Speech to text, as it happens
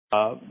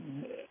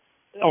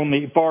on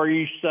the far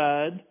east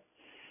side,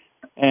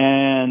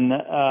 and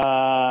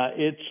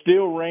it's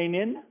still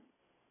raining.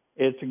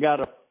 It's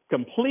got a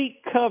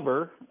complete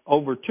cover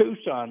over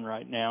Tucson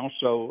right now,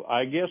 so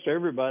I guess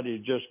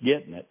everybody's just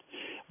getting it.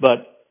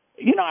 But,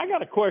 I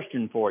got a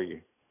question for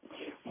you.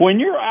 When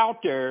you're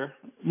out there,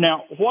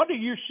 now, what are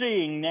you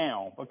seeing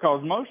now?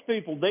 Because most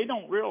people, they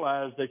don't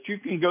realize that you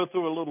can go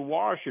through a little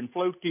wash and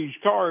float these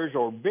cars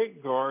or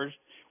big cars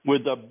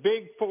with a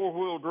big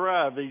four-wheel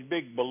drive, these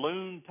big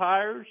balloon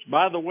tires.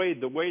 By the way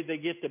they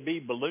get to be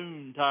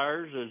balloon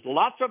tires is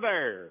lots of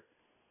air.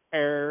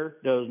 Air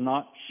does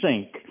not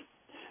sink.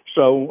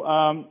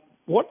 So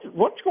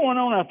what's going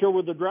on out there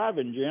with the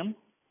driving, Jim?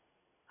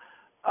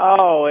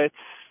 Oh,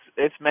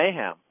 it's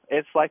mayhem.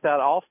 It's like that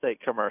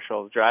Allstate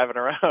commercial driving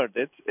around.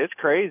 It's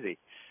crazy.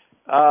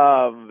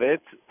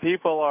 It's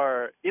people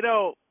are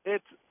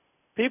it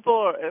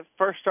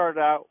first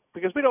started out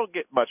because we don't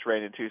get much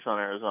rain in Tucson,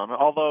 Arizona.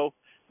 Although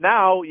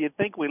now you'd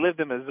think we lived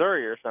in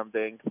Missouri or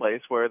something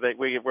place where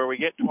we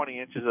get 20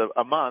 inches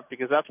a month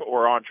because that's what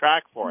we're on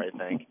track for. I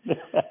think.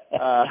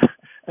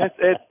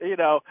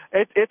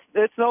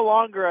 It's no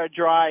longer a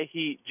dry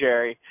heat,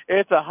 Jerry.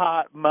 It's a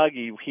hot,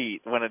 muggy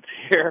heat when it's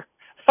here.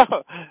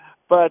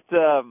 But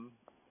the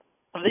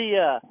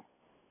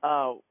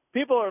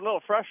people are a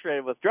little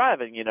frustrated with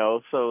driving,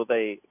 so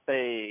they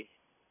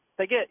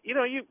get,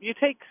 you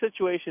take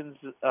situations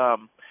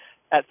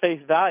at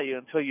face value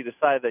until you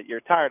decide that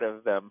you're tired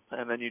of them,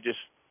 and then you just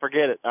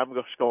forget it. I'm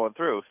just going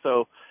through.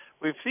 So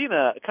we've seen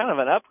a kind of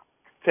an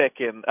uptick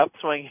in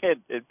upswing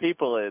in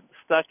people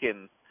stuck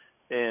in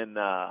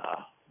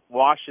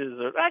washes,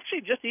 or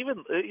actually just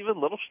even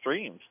little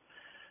streams.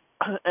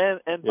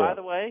 And by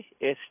the way,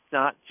 it's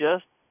not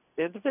just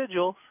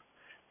individuals.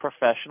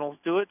 Professionals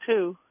do it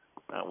too.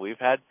 We've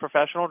had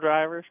professional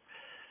drivers,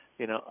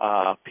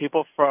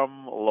 people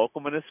from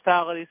local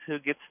municipalities who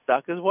get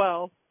stuck as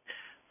well,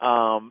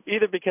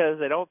 either because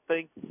they don't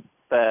think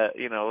that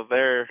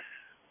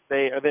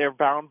they're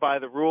bound by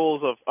the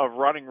rules of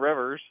running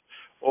rivers,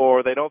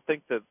 or they don't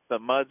think that the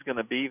mud's going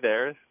to be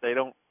there. They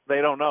don't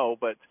know.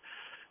 But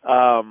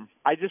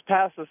I just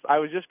passed this. I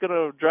was just going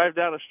to drive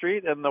down a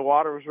street, and the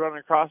water was running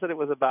across it. It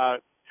was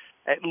about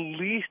at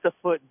least a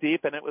foot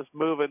deep, and it was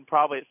moving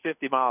probably at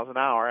 50 miles an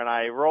hour. And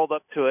I rolled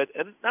up to it,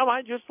 and now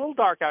mind you, it's a little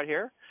dark out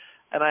here.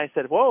 And I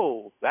said,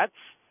 "Whoa, that's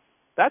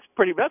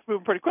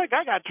moving pretty quick.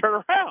 I got to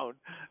turn around,"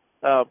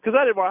 because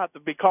I didn't want to have to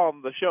be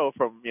calling the show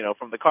from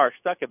the car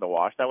stuck in the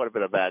wash. That would have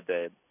been a bad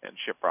day in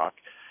Shiprock.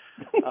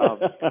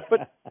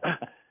 But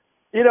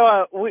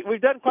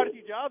we've done quite a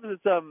few jobs.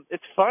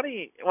 It's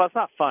funny. Well, it's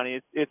not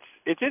funny.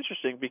 It's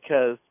interesting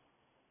because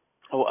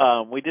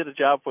we did a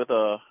job with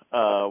a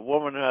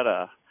woman who had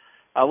a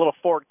little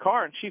Ford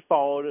car, and she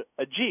followed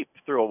a Jeep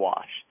through a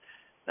wash.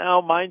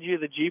 Now, mind you,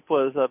 the Jeep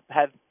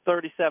had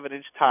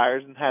 37-inch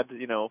tires and had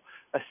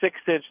a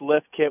 6-inch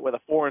lift kit with a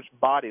 4-inch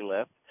body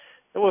lift.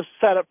 It was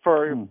set up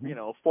for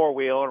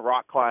four-wheel and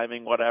rock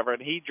climbing, whatever.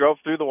 And he drove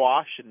through the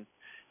wash and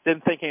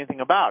didn't think anything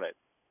about it.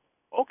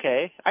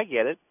 Okay, I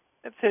get it.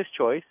 It's his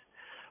choice.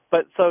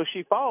 But so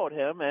she followed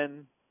him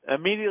and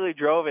immediately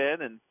drove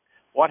in, and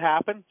what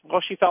happened?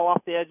 Well, she fell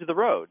off the edge of the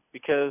road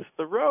because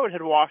the road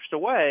had washed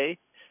away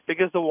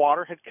because the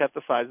water had cut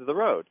the sides of the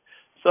road.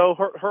 So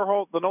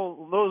the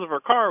nose of her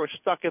car was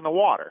stuck in the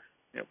water,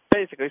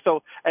 basically.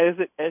 So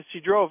as she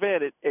drove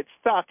in, it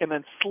stuck and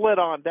then slid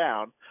on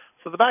down.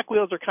 So the back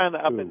wheels are kind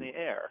of up in the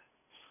air.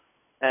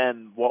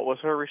 And what was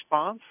her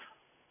response?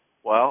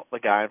 Well, the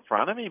guy in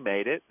front of me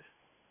made it.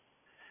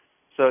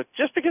 So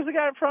just because the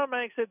guy in front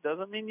makes it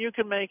doesn't mean you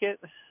can make it.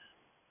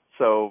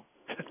 So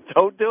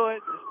don't do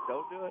it. Just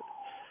don't do it.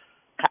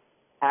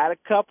 Had a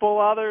couple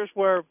others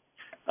where,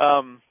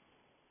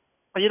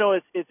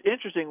 it's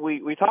interesting.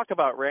 We talk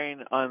about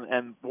rain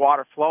and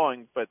water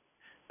flowing,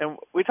 and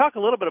we talk a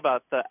little bit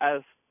about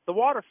as the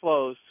water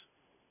flows.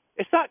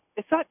 It's not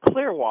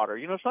clear water.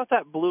 It's not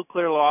that blue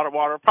clear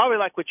water. Probably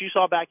like what you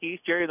saw back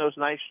east, Jerry, in those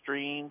nice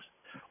streams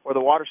where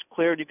the water's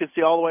clear and you can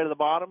see all the way to the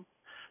bottom.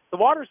 The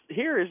water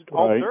here is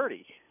all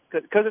dirty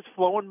because it's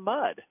flowing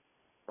mud,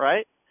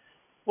 right?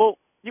 Well,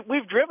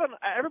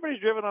 everybody's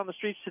driven on the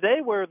streets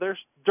today where there's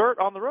dirt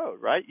on the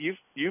road, right?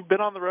 You've been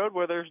on the road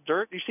where there's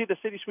dirt. You see the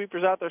city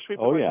sweepers out there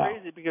sweeping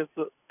crazy because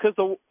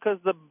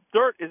the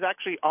dirt is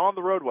actually on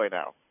the roadway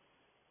now.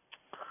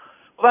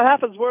 Well, that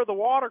happens where the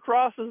wash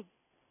crosses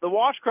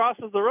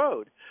the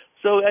road.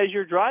 So as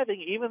you're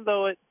driving, even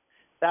though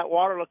that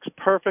water looks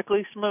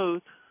perfectly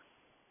smooth,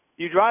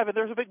 you drive and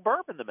there's a big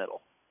berm in the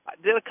middle. I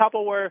did a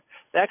couple where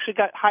they actually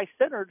got high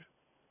centered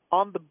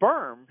on the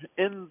berm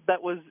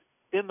that was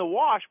in the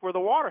wash where the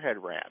water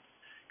had ran,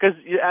 because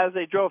as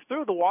they drove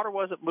through, the water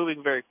wasn't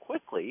moving very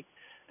quickly,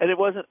 and it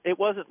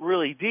wasn't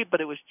really deep,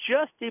 but it was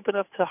just deep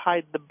enough to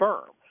hide the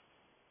berm.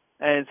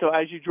 And so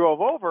as you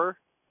drove over,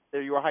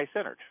 there you were high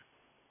centered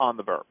on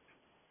the berm,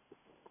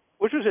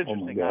 which was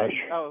interesting. Oh my gosh.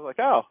 I was like,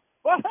 oh,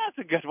 well, that's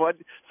a good one.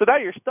 So now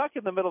you're stuck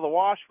in the middle of the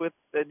wash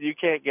and you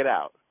can't get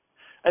out.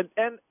 And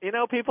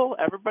people,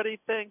 everybody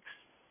thinks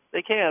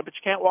they can, but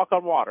you can't walk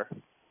on water.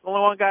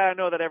 only one guy I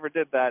know that ever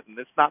did that, and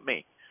it's not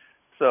me.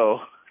 So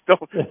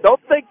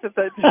don't think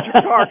that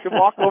your car can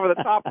walk over the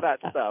top of that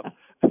stuff.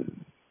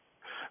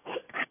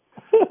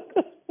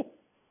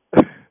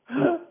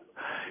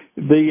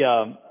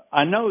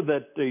 I know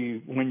that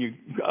when you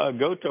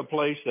go to a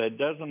place that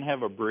doesn't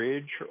have a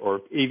bridge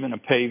or even a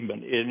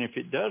pavement, and if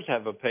it does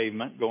have a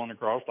pavement going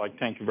across like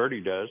Tanque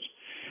Verde does,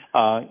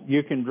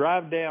 you can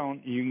drive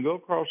down, you can go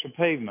across the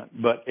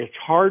pavement, but it's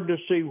hard to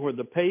see where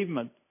the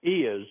pavement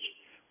is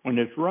when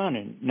it's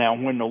running. Now,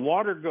 when the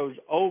water goes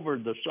over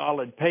the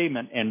solid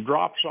pavement and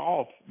drops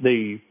off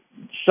the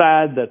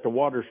side that the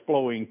water's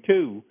flowing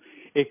to,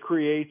 it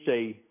creates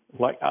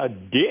like a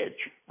ditch.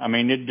 I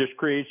mean, it just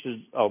creates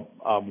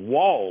a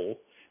wall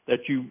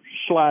that you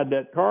slide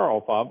that car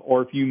off of,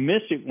 or if you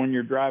miss it when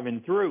you're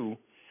driving through,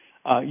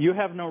 you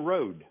have no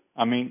road.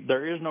 I mean,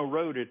 there is no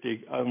road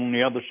on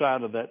the other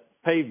side of that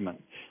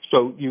pavement.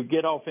 So you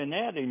get off in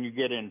that and you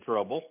get in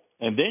trouble,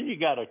 and then you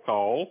got to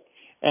call.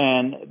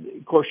 And,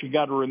 of course, you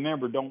got to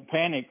remember, don't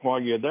panic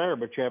while you're there,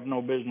 but you have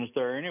no business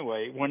there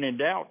anyway. When in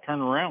doubt, turn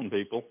around,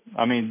 people.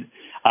 I mean,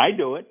 I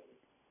do it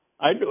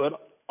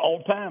all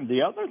the time.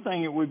 The other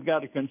thing that we've got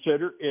to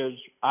consider is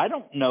I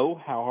don't know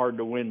how hard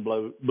the wind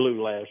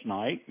blew last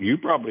night. You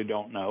probably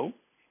don't know.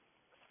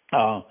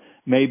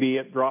 Maybe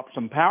it dropped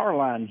some power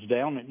lines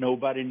down that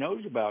nobody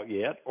knows about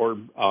yet. Or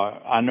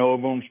I know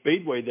of on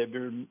Speedway they've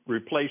been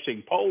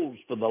replacing poles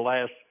for the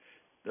last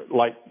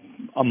like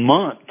a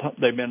month.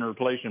 They've been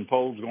replacing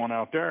poles going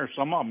out there.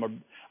 Some of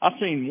them I've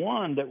seen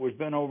one that was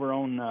been over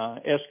on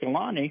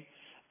Escalante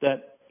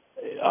that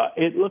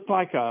it looked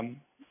like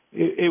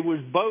it was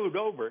bowed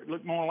over. It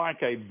looked more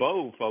like a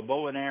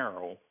bow and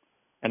arrow.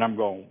 And I'm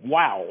going,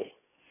 wow.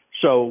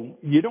 So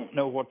you don't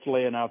know what's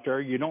laying out there.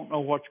 You don't know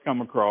what's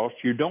come across.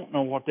 You don't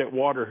know what that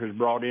water has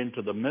brought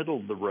into the middle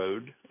of the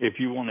road. If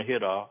you want to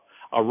hit a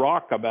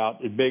rock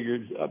about as bigger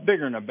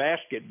than a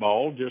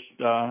basketball,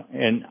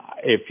 and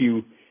if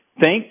you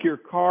think your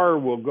car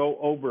will go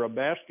over a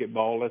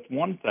basketball, that's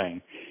one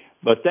thing.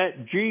 But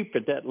that Jeep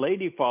that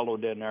lady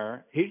followed in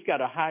there, he's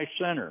got a high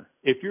center.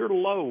 If you're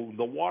low,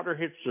 the water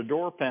hits the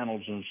door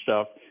panels and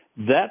stuff.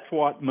 That's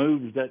what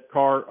moves that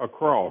car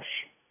across.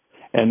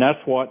 And that's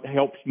what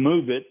helps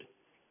move it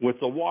with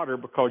the water,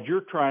 because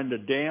you're trying to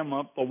dam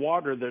up the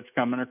water that's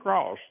coming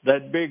across.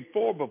 That big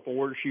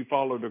 4x4 she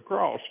followed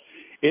across,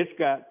 it's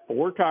got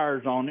 4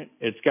 tires on it.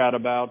 It's got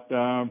about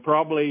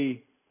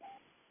probably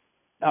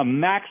a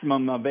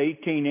maximum of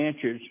 18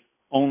 inches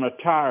on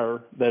a tire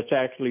that's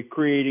actually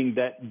creating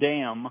that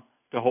dam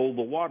to hold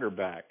the water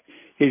back.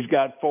 He's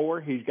got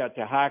 4. He's got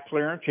the high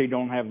clearance. He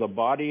don't have the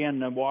body in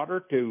the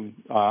water to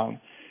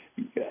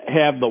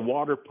have the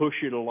water push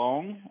it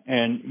along.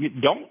 And you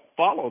don't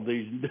follow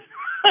these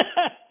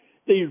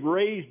these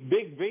raised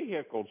big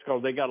vehicles,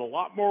 because they got a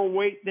lot more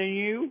weight than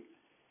you.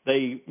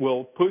 They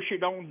will push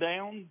it on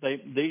down.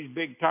 These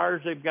big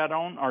tires they've got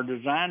on are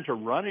designed to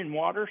run in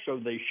water, so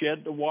they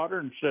shed the water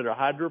instead of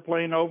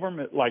hydroplane over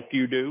them like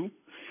you do.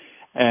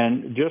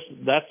 And just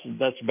that's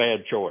a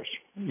bad choice.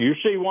 You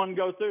see one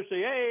go through,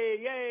 say, "Hey,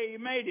 yay, you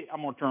made it!"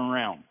 I'm gonna turn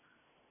around.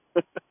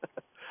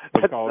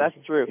 That's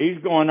true.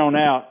 He's going on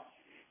out.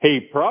 He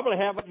probably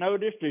haven't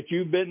noticed that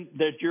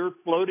you're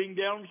floating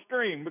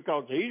downstream,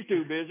 because he's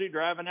too busy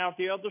driving out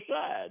the other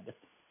side.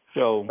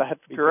 So that's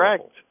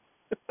correct.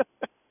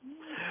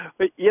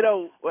 But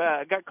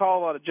I got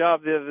called on a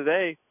job the other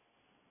day.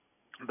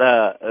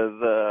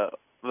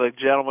 The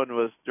gentleman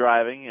was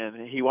driving,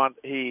 and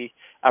he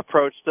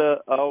approached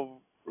a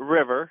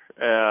river.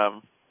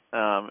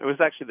 It was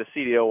actually the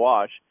CDO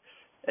wash,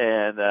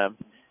 and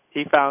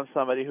he found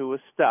somebody who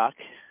was stuck.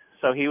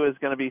 So he was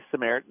going to be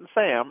Samaritan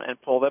Sam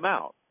and pull them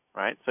out,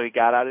 right? So he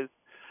got out his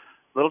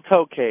little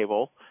tow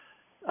cable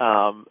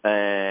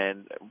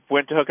and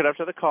went to hook it up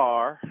to the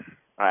car.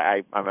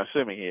 I'm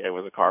assuming it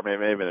was a car,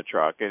 maybe been a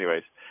truck.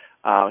 Anyways,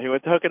 he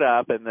went to hook it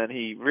up, and then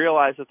he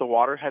realized that the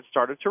water had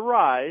started to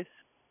rise,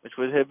 which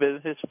would have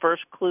been his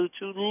first clue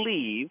to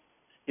leave.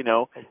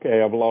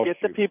 Okay, I've lost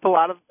get the people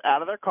out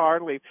of their car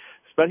and leave.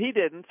 But he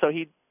didn't, so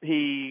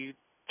he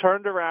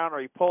turned around, or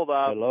he pulled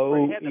up. Hello,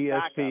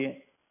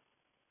 ESPN.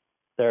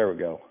 There we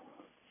go.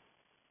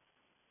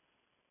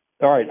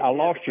 All right, I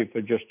lost you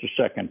for just a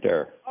second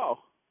there. Oh,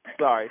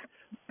 sorry.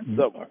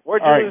 So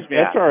where'd you lose me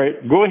That's at? all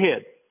right. Go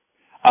ahead.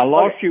 I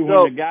lost you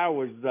when the guy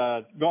was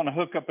going to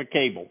hook up a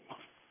cable.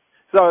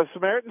 So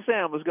Samaritan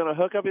Sam was going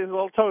to hook up his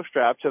little tow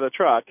strap to the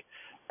truck,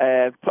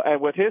 and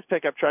with his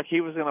pickup truck,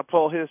 he was going to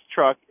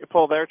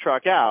pull their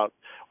truck out.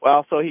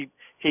 Well, so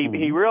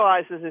he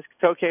realizes his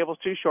tow cable's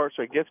too short,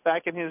 so he gets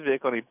back in his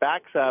vehicle and he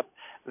backs up.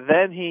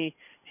 Then he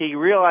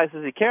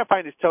realizes he can't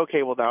find his tow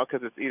cable now,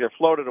 because it's either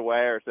floated away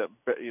or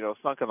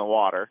it's sunk in the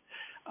water.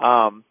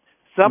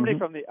 Somebody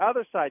from the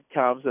other side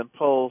comes and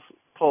pulls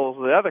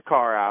the other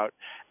car out,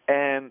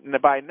 and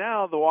by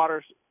now the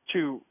water's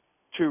too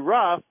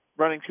rough,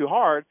 running too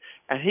hard,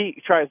 and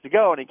he tries to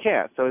go and he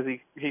can't. So as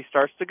he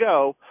starts to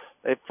go,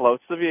 it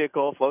floats the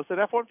vehicle, floats an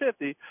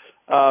F-150,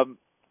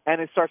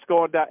 and it starts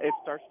going down. It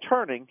starts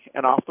turning,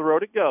 and off the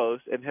road it goes.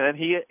 And then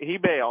he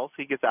bails.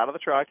 He gets out of the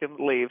truck and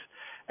leaves.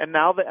 and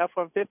now the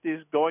F-150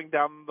 is going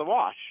down the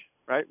wash,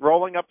 right?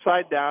 Rolling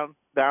upside down,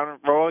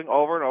 rolling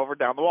over and over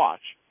down the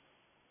wash.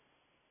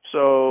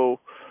 So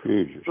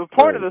Jesus the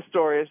point of Christ. the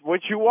story is,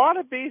 would you want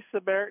to be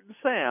Samaritan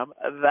Sam?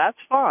 That's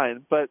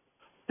fine, but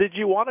did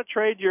you want to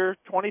trade your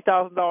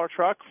 $20,000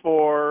 truck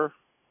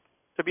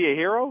to be a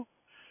hero?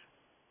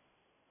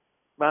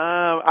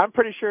 I'm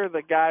pretty sure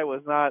the guy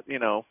was not,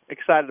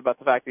 excited about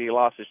the fact that he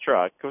lost his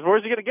truck. Because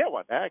where's he going to get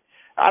one? Heck,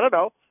 I don't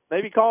know.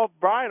 Maybe call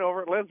Brian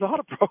over at Lynn's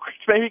Auto Brokers.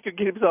 Maybe he could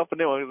get himself a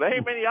new one. There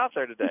ain't many out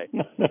there today.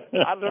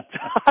 I don't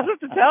know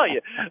to tell you.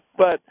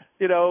 But,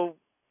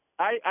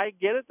 I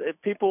get it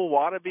if people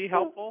want to be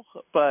helpful,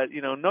 but,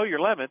 know your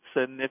limits.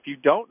 And if you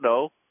don't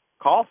know,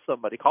 call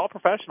somebody. Call a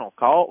professional.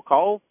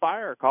 Call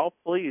fire. Call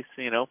police.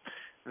 They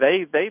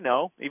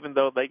know, even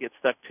though they get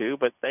stuck too.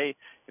 But they,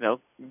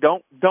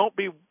 don't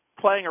be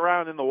playing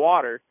around in the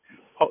water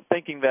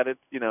thinking that it's,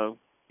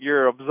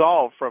 you're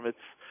absolved from its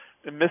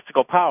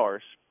mystical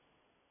powers.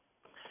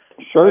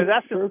 Search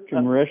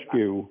and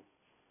rescue.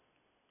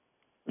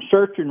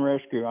 Search and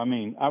rescue. I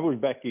mean, I was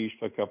back east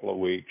for a couple of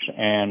weeks,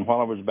 and while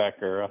I was back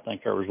there, I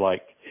think there was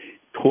like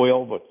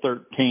 12 or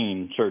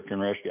 13 search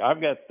and rescue.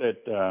 I've got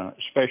that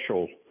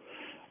special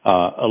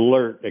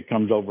alert that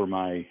comes over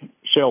my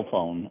cell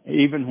phone.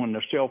 Even when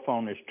the cell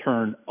phone is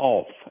turned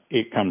off,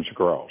 it comes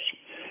across.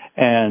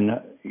 And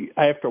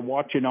after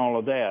watching all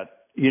of that,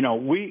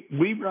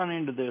 we run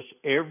into this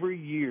every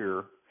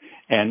year.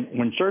 And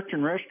when search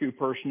and rescue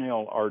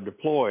personnel are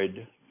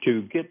deployed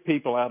to get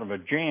people out of a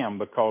jam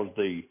because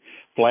the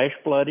flash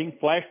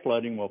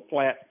flooding will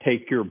flat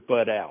take your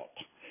butt out.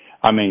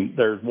 I mean,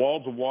 there's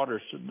walls of water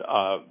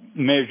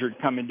measured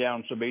coming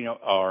down Sabino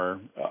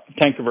or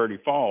Tanque Verde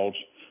Falls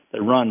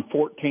that run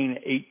 14,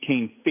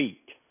 18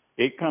 feet.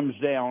 It comes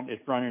down,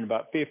 it's running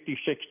about 50,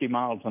 60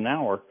 miles an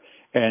hour.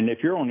 And if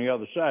you're on the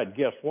other side,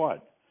 guess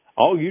what?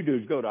 All you do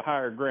is go to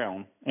higher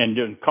ground and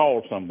just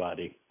call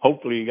somebody.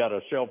 Hopefully you got a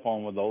cell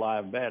phone with a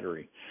live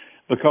battery,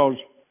 because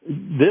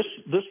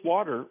this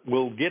water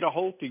will get a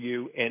hold of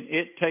you and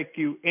it take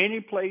you any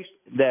place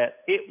that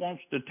it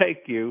wants to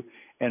take you,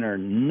 and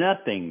there's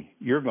nothing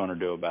you're going to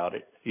do about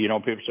it.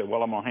 People say,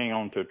 well, I'm going to hang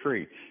on to a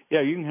tree.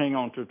 Yeah, you can hang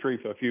on to a tree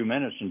for a few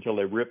minutes until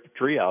they rip the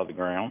tree out of the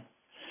ground.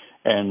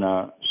 And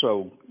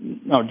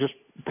just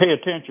pay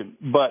attention.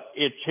 But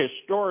it's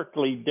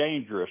historically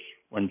dangerous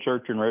when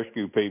search and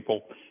rescue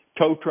people,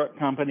 tow truck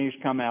companies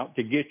come out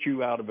to get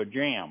you out of a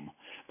jam,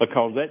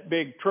 because that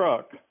big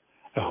truck,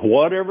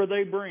 whatever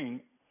they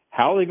bring,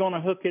 how are they going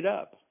to hook it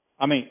up?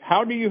 I mean,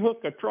 how do you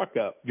hook a truck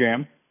up,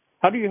 Jim?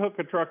 How do you hook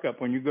a truck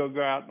up when you go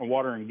out in the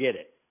water and get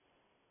it?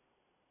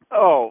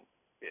 Oh,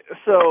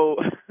 so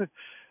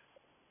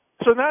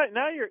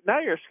now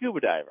you're a scuba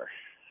diver.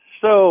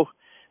 So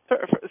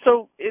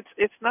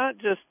it's not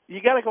just,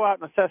 you got to go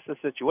out and assess the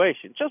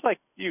situation. Just like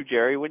you,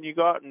 Jerry, when you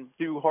go out and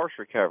do horse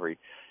recovery,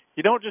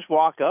 you don't just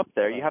walk up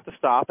there. You have to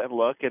stop and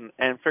look and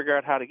figure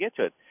out how to get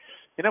to it.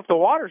 If the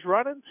water's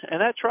running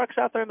and that truck's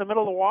out there in the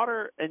middle of the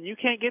water and you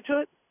can't get to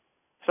it,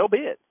 so be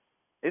it.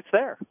 It's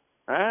there.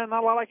 Not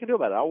a lot I can do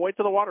about it. I'll wait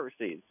till the water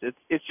recedes.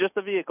 It's just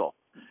a vehicle.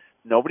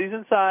 Nobody's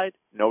inside.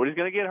 Nobody's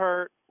going to get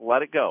hurt.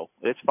 Let it go.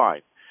 It's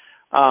fine.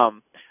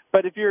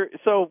 But if you're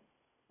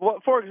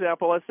for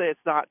example, let's say it's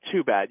not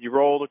too bad. You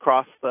rolled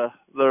across the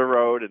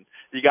road and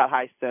you got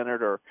high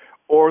centered,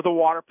 or the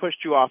water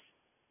pushed you off,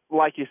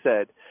 like you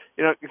said.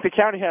 The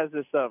county has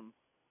this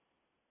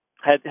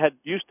had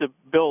used to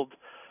build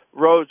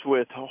roads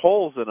with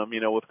holes in them,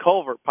 with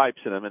culvert pipes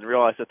in them, and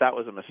realized that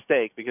was a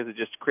mistake because it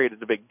just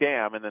created a big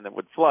dam and then it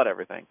would flood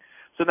everything.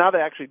 So now they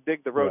actually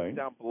dig the roads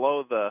down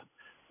below the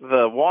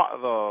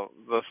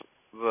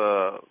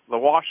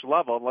wash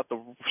level and let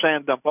the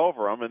sand dump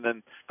over them and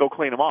then go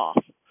clean them off.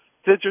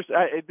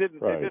 It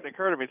didn't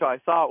occur to me until I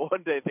saw it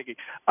one day, thinking,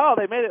 oh,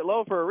 they made it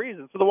low for a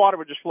reason, so the water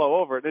would just flow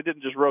over it. It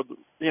didn't just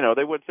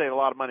they would save a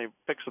lot of money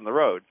fixing the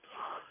road.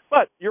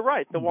 But you're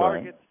right, the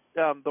water gets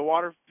the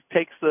water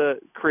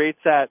creates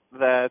that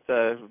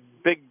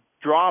big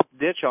drop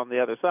ditch on the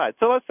other side.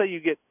 So let's say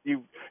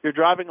you're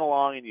driving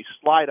along and you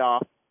slide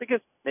off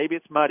because maybe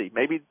it's muddy,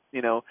 maybe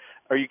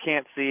or you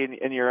can't see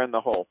and you're in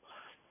the hole.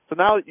 So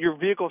now your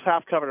vehicle's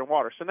half covered in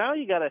water. So now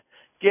you got to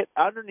get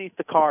underneath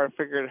the car and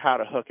figure out how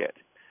to hook it.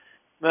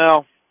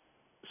 Now,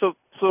 so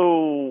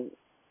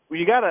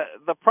you gotta.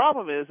 The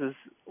problem is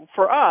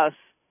for us,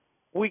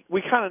 we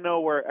kind of know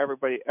where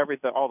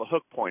all the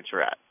hook points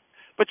are at,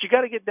 but you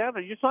got to get down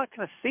there. You're just not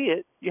going to see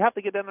it. You have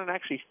to get down there and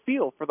actually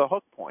feel for the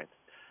hook points.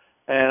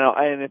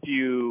 And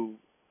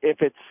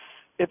if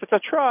it's a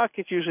truck,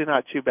 it's usually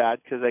not too bad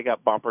because they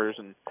got bumpers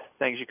and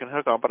things you can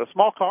hook on. But a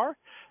small car,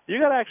 you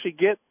got to actually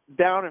get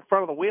down in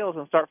front of the wheels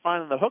and start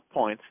finding the hook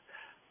points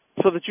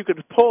so that you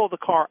could pull the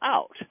car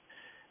out.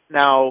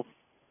 Now.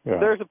 Yeah.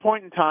 There's a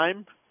point in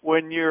time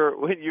when you're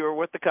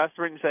with the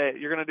customer and you say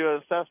you're going to do an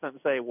assessment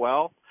and say,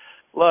 well,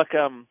 look,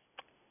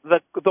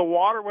 the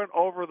water went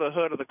over the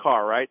hood of the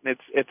car, right? And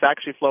it's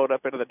actually flowed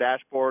up into the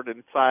dashboard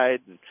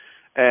inside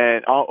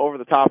and all over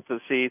the top of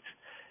the seats.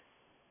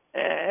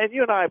 and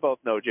you and I both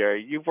know,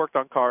 Jerry, you've worked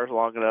on cars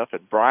long enough,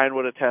 and Brian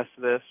would attest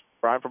to this.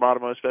 Brian from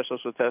Automotive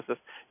Specialist would attest to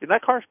this. And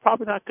that car's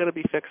probably not going to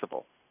be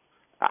fixable.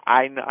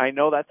 I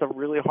know that's a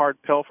really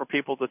hard pill for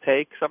people to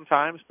take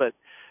sometimes, but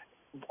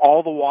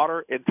all the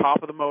water in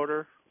top of the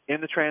motor,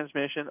 in the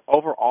transmission,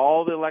 over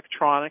all the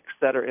electronics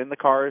that are in the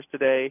cars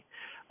today,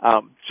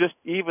 just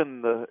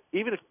even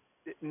if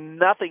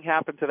nothing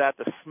happened to that,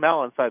 the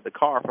smell inside the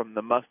car from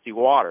the musty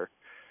water,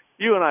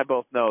 you and I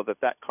both know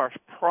that car's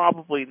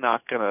probably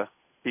not going to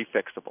be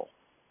fixable.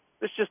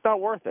 It's just not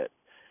worth it.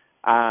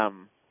 I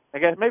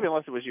guess maybe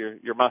unless it was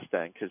your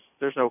Mustang, because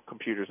there's no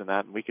computers in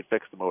that, and we could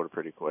fix the motor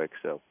pretty quick.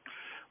 So,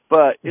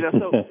 but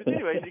so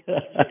anyways, you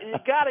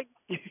gotta,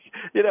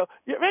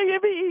 maybe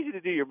it'd be easy to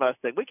do your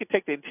Mustang. We could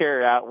take the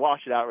interior out,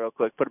 wash it out real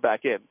quick, put it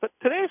back in. But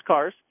today's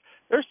cars,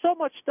 there's so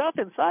much stuff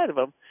inside of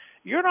them,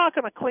 you're not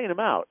going to clean them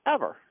out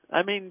ever.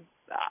 I mean,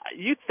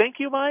 you think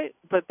you might,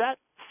 but that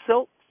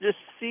silt just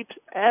seeps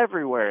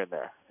everywhere in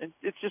there, and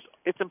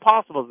it's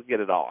impossible to get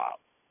it all out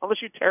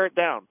unless you tear it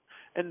down.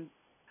 And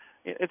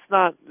it's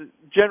not,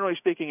 generally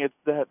speaking,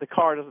 the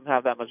car doesn't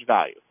have that much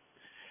value.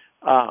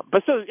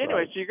 But so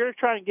anyway, So you're going to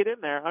try and get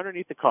in there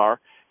underneath the car,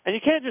 and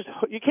you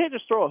can't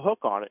just throw a hook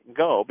on it and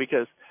go,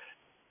 because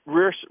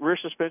rear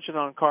suspension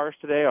on cars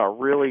today are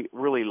really,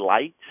 really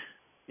light.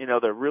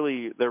 They're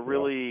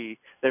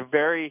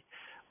very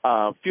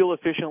fuel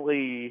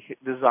efficiently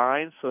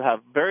designed, so they have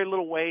very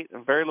little weight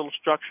and very little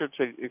structure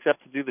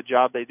except to do the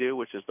job they do,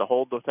 which is to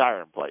hold the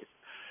tire in place.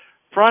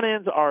 Front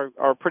ends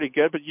are pretty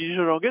good, but you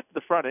usually don't get to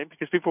the front end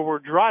because people were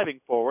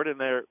driving forward, and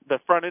the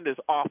front end is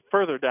off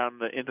further down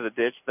into the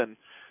ditch than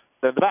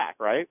the back,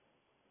 right?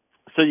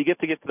 So you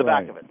get to the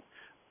back of it.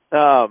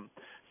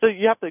 So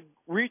you have to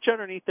reach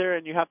underneath there,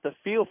 and you have to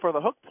feel for the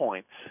hook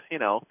points.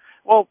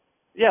 Well,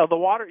 yeah, the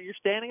water. You're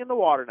standing in the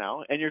water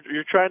now, and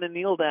you're trying to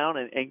kneel down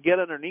and get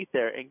underneath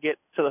there and get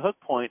to the hook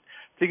point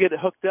to get it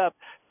hooked up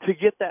to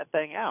get that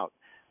thing out.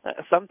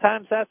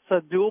 Sometimes that's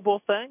a doable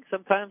thing.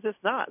 Sometimes it's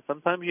not.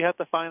 Sometimes you have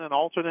to find an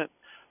alternate,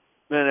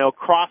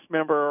 cross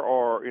member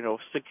or,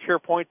 secure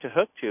point to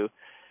hook to.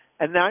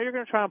 And now you're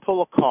going to try and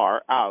pull a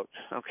car out.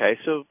 Okay,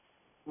 so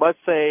let's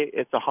say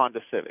it's a Honda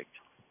Civic.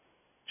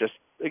 Just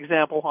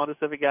example, Honda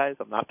Civic, guys.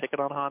 I'm not picking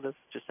on Hondas.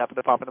 Just happened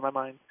to pop into my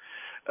mind.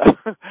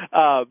 That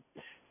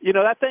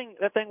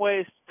thing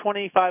weighs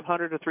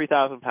 2,500 to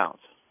 3,000 pounds.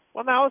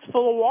 Well, now it's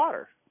full of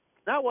water.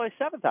 Now it weighs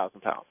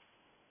 7,000 pounds.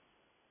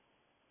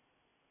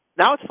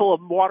 Now it's full of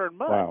water and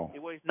mud. Wow.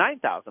 It weighs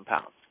 9,000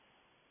 pounds.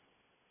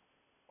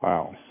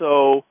 Wow.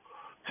 So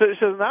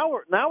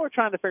now we're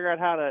trying to figure out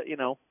how to,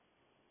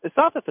 it's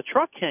not that the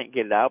truck can't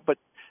get it out, but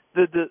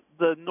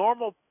the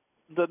normal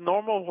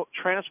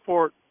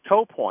transport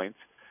tow points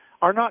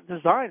are not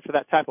designed for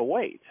that type of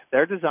weight.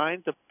 They're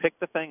designed to pick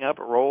the thing up,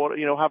 roll it,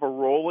 have a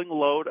rolling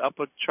load up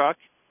a truck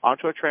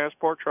onto a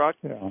transport truck,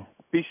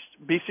 be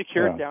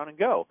secured down and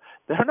go.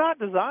 They're not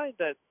designed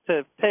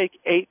to take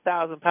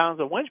 8,000 pounds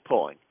of winch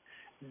pulling.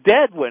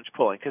 Dead winch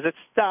pulling, because it's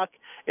stuck.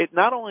 It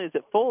not only is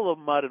it full of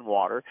mud and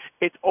water,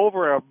 it's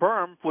over a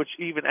berm, which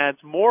even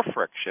adds more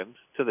friction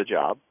to the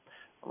job.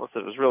 Unless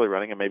it was really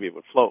running, and maybe it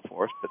would float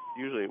for us, but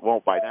usually it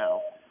won't by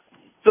now.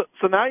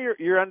 So now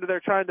you're under there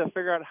trying to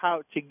figure out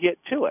how to get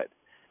to it,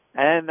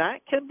 and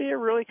that can be a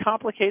really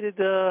complicated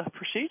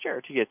procedure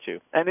to get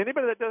to. And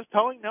anybody that does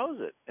towing knows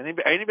it.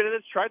 Anybody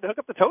that's tried to hook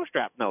up the tow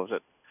strap knows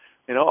it.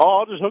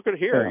 I'll just hook it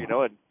here,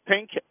 and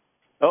pink.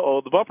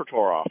 The bumper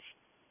tore off.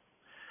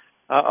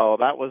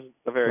 That was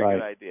a very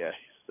good idea.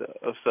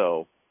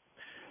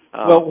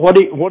 Well, what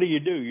do you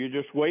do? You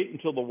just wait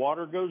until the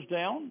water goes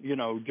down?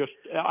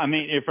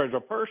 If there's a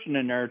person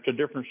in there, it's a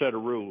different set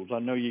of rules. I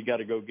know you got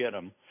to go get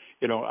them.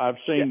 I've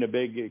seen the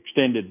big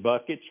extended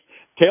buckets.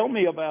 Tell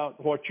me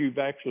about what you've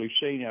actually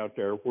seen out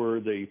there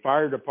where the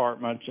fire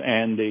departments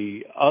and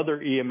the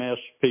other EMS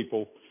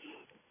people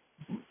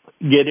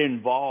get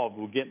involved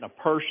with getting a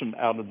person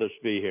out of this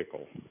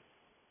vehicle.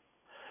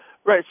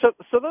 Right. So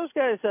those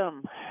guys,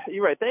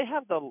 you're right. They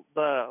have the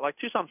like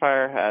Tucson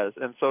Fire has,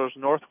 and so there's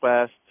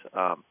Northwest,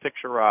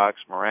 Picture Rocks,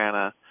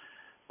 Marana,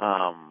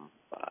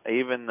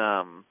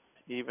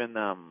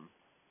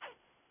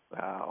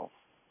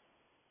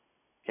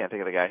 can't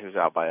think of the guy who's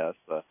out by us.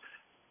 The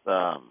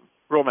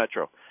Rural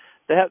Metro.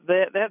 They have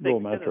the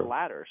extended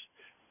ladders.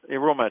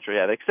 Rural Metro,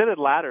 yeah, the extended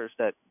ladders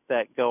that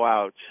go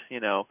out.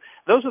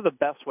 Those are the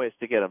best ways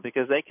to get them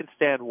because they can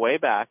stand way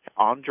back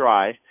on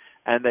dry.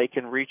 And they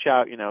can reach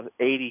out,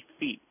 80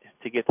 feet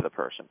to get to the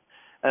person,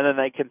 and then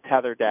they can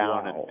tether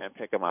down and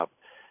pick them up.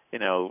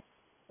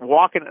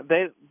 Walking.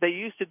 They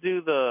used to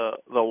do the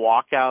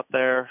walk out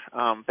there.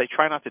 They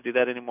try not to do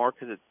that anymore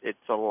because it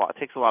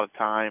takes a lot of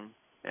time.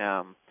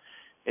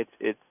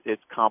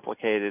 It's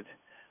complicated.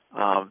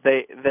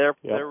 They're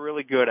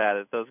really good at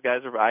it. Those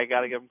guys are. I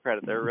got to give them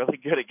credit. They're really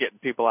good at getting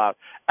people out.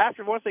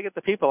 Once they get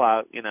the people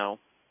out, you're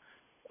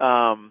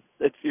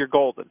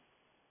golden.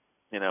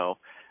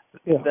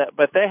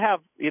 But they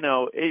have,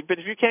 but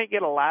if you can't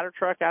get a ladder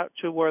truck out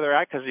to where they're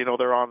at, because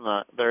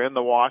they're in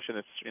the wash and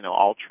it's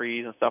all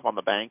trees and stuff on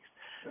the banks,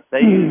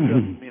 they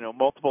use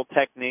multiple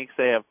techniques.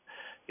 They have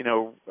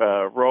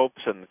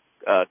ropes and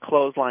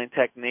clothesline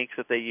techniques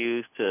that they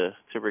use to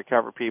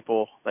recover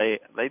people. They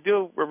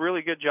do a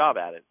really good job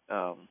at it.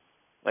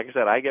 Like I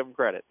said, I give them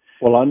credit.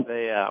 Well,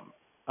 They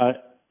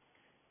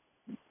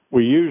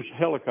we use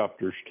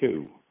helicopters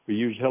too. We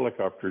use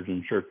helicopters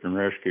in search and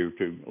rescue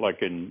too,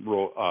 like in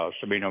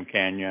Sabino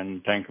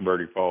Canyon, Tanque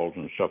Verde Falls,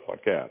 and stuff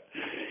like that.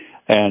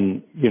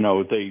 And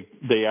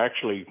they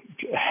actually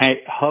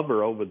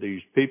hover over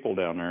these people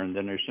down there, and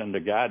then they send a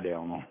guy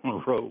down on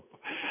a rope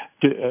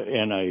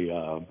in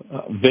a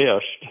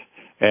vest,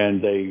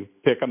 and they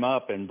pick them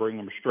up and bring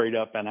them straight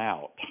up and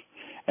out.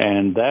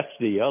 And that's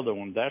the other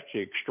one. That's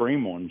the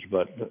extreme ones.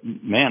 But,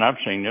 man, I've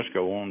seen this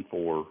go on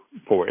for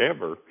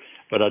forever.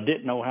 But I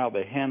didn't know how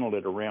they handled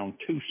it around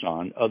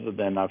Tucson, other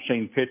than I've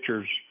seen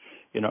pictures,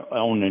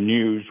 on the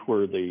news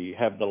where they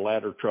have the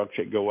ladder trucks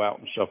that go out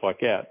and stuff like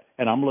that.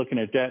 And I'm looking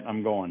at that and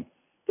I'm going,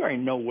 there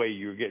ain't no way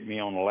you're getting me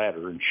on a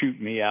ladder and shoot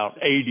me out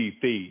 80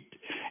 feet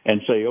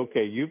and say,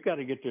 okay, you've got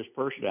to get this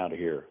person out of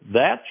here.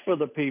 That's for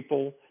the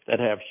people that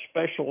have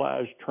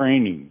specialized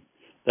training.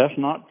 That's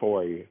not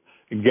for a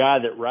guy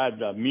that rides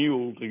a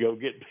mule to go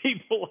get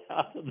people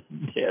out of the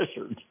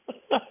desert.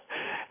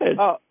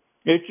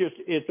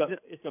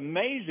 It's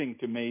amazing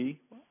to me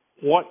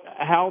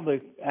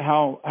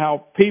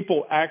how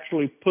people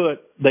actually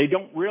they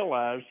don't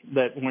realize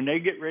that when they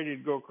get ready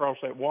to go across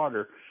that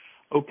water,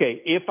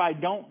 okay, if I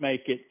don't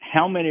make it,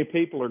 how many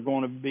people are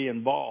going to be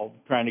involved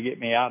trying to get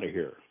me out of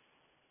here?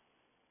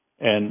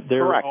 And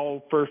they're Correct.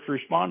 all first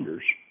responders.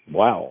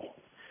 Wow.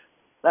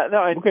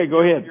 Okay,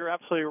 go ahead. You're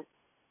absolutely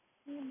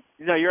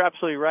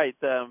right.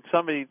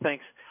 Somebody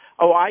thinks,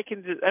 I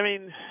can do. I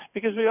mean,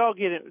 because we all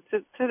get it.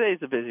 Today's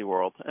a busy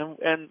world,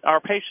 and our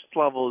patience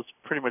level is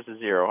pretty much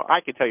 0. I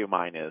can tell you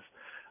mine is.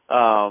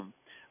 I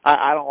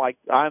don't like.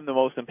 I'm the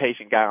most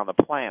impatient guy on the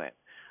planet.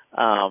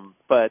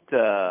 But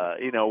I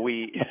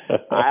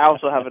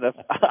also have enough.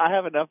 I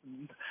have enough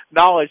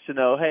knowledge to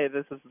know, hey,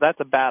 that's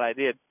a bad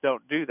idea.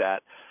 Don't do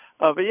that.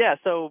 But yeah,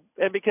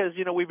 and because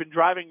we've been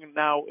driving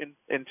now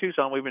in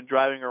Tucson, we've been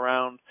driving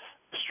around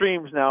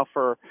streams now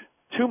for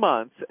 2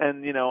 months,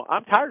 and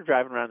I'm tired of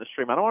driving around the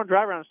stream. I don't want to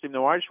drive around the stream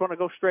no more. I just want to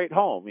go straight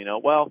home.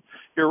 Well,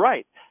 you're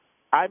right.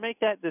 I make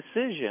that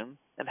decision,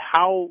 and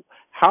how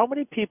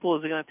many people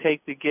is it going to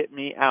take to get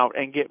me out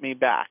and get me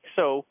back?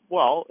 So,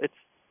 it's,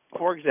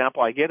 for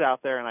example, I get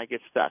out there and I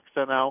get stuck.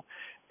 So now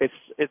it's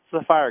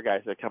the fire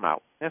guys that come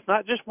out. And it's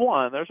not just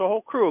one. There's a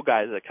whole crew of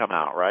guys that come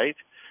out, right?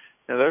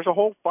 And there's a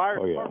whole fire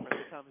department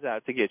that comes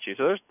out to get you.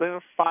 So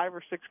there's 5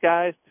 or 6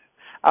 guys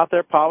out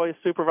there, probably a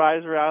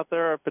supervisor out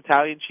there, a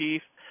battalion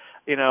chief.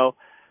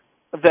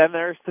 Then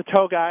there's the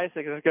tow guys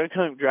that are going to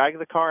come drag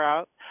the car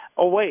out.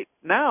 Oh wait,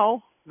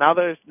 now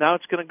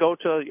it's going to go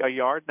to a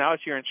yard. Now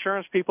it's your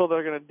insurance people that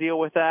are going to deal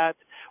with that,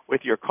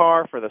 with your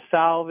car for the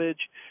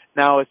salvage.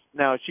 Now it's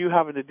you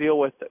having to deal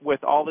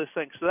with all these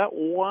things. So that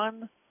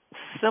one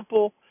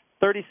simple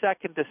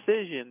 30-second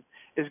decision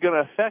is going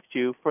to affect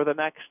you for the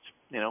next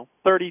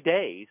 30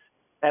 days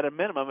at a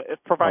minimum,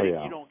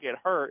 provided you don't get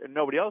hurt and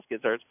nobody else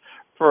gets hurt,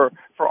 for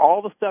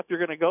all the stuff you're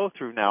going to go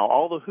through now,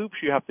 all the hoops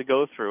you have to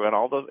go through, and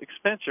all the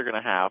expense you're going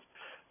to have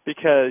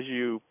because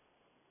you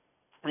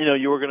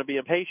were going to be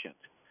impatient.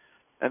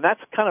 And that's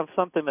kind of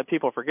something that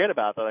people forget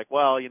about. They're like,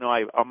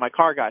 my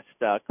car got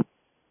stuck.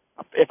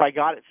 If I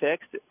got it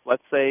fixed,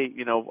 let's say,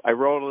 I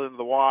rolled it into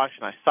the wash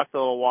and I sucked a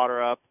little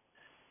water up,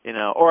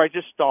 or I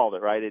just stalled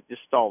it, right? It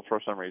just stalled for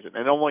some reason.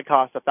 And it only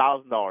cost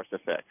 $1,000 to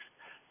fix.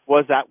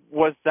 Was that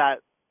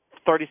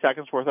 30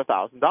 seconds worth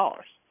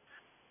 $1,000?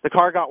 The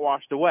car got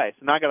washed away,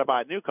 so now I got to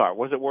buy a new car.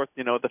 Was it worth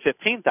the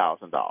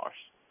 $15,000?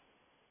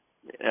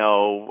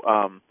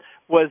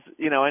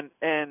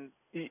 And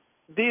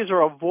these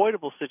are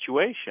avoidable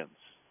situations.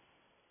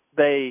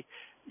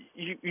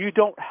 You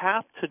don't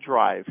have to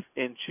drive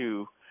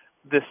into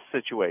this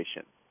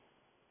situation.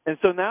 And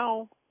so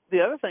now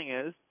the other thing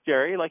is,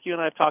 Jerry, like you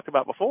and I have talked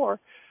about before,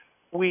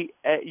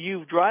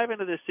 you drive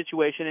into this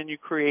situation and you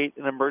create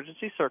an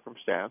emergency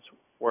circumstance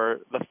where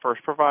the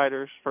first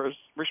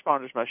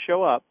responders must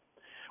show up.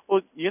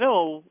 Well,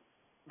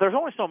 there's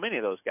only so many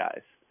of those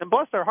guys, and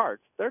bless their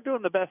hearts, they're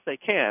doing the best they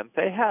can.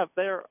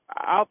 They're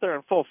out there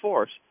in full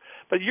force,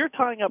 but you're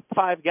tying up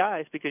 5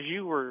 guys because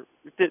you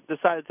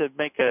decided to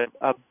make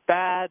a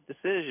bad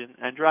decision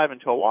and drive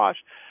into a wash.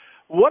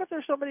 What if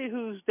there's somebody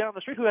who's down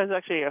the street who is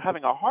actually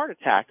having a heart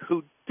attack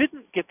who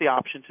didn't get the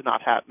option to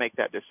not make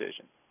that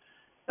decision?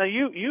 Now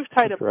you've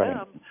tied up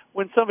them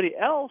when somebody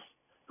else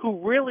who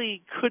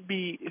really could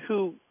be,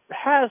 who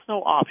has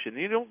no option.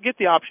 You don't get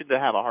the option to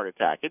have a heart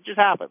attack. It just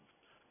happens.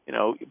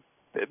 Do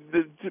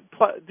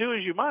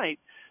as you might.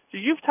 So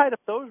you've tied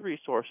up those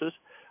resources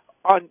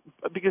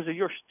because of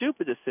your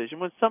stupid decision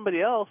when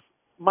somebody else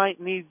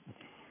might need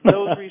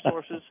those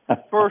resources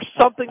for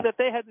something that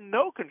they had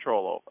no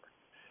control over.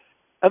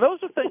 And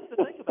those are things to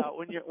think about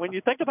when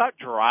you think about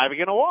driving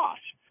in a wash.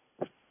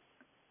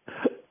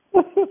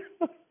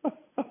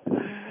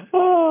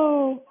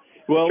 Oh,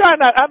 well, I'm trying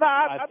not to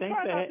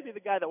be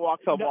the guy that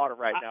walks on water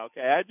right now.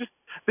 Okay,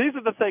 these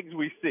are the things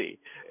we see.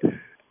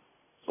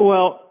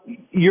 Well,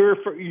 your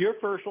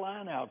first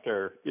line out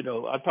there,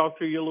 I talked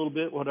to you a little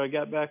bit when I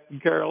got back from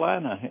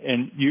Carolina,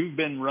 and you've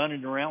been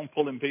running around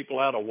pulling people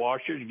out of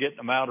washers, getting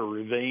them out of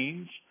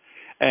ravines,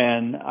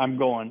 and I'm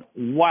going,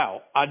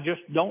 wow, I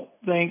just don't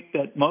think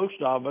that most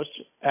of us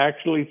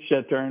actually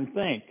sit there and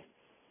think,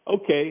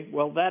 okay,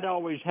 well, that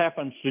always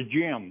happens to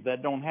Jim.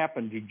 That don't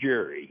happen to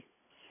Jerry.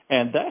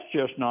 And that's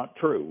just not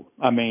true.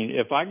 I mean,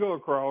 if I go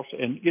across,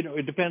 and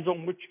it depends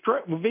on which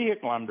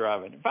vehicle I'm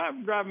driving. If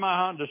I'm driving my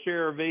Honda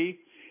CR-V,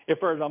 if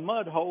there's a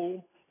mud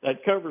hole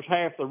that covers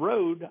half the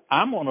road,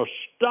 I'm going to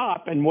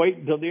stop and wait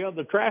until the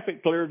other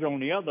traffic clears on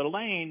the other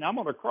lane. I'm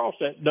going to cross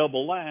that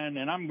double line,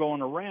 and I'm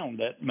going around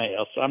that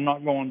mess. I'm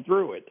not going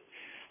through it.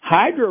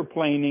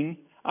 Hydroplaning,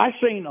 I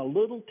seen a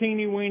little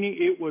teeny weeny.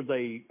 It was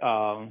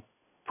a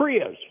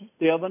Prius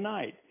the other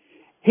night.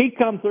 He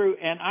come through,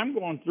 and I'm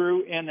going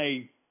through in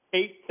a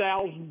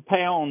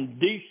 8,000-pound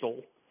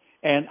diesel,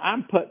 and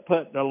I'm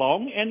putting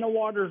along, and the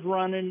water's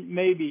running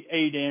maybe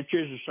 8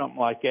 inches or something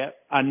like that.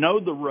 I know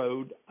the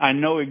road. I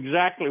know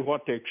exactly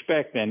what to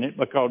expect in it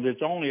because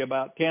it's only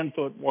about 10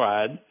 foot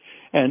wide,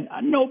 and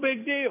no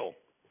big deal.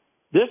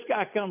 This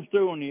guy comes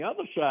through on the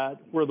other side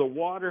where the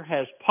water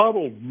has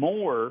puddled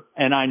more,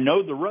 and I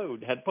know the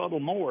road had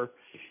puddled more.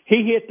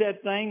 He hit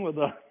that thing with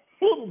a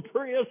little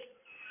Prius.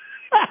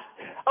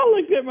 I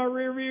looked at my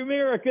rearview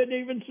mirror. I couldn't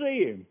even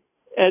see him.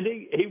 And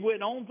he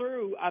went on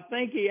through. I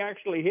think he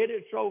actually hit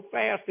it so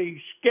fast he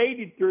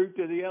skated through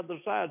to the other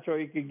side so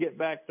he could get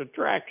back to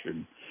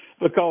traction.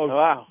 Because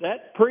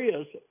that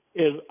Prius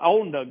is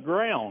on the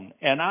ground.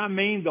 And I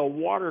mean, the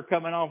water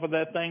coming off of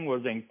that thing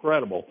was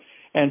incredible.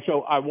 And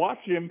so I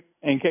watched him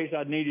in case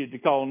I needed to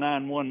call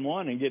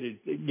 911 and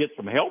get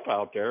some help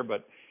out there.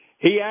 But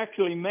he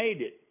actually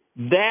made it.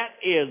 That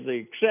is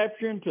the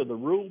exception to the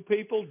rule,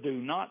 people. Do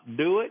not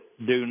do it.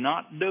 Do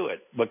not do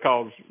it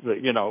because,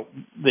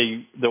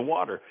 the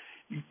water.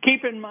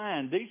 Keep in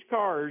mind, these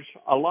cars,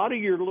 a lot of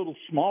your little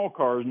small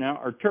cars now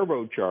are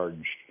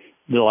turbocharged.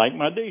 They're like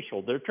my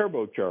diesel. They're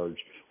turbocharged.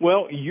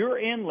 Well, your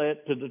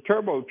inlet to the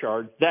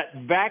turbocharge, that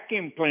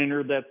vacuum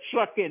cleaner that's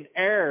sucking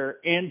air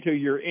into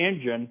your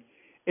engine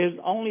is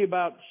only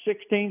about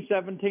 16,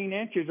 17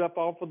 inches up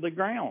off of the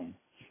ground.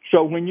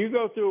 So when you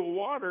go through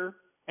water,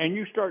 and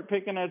you start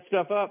picking that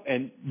stuff up,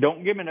 and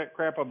don't give me that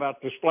crap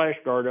about the splash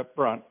guard up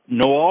front.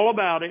 Know all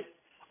about it.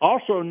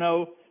 Also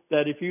know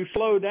that if you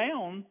slow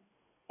down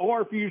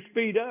or if you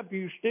speed up,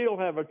 you still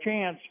have a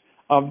chance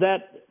of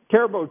that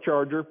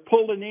turbocharger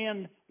pulling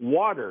in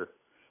water.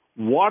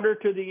 Water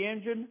to the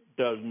engine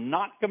does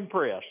not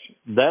compress.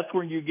 That's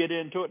when you get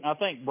into it, and I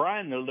think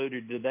Brian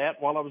alluded to that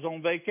while I was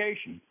on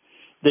vacation.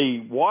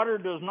 The water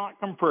does not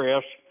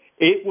compress.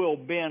 It will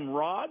bend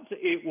rods.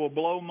 It will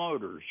blow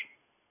motors.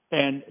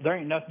 And there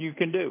ain't nothing you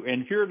can do.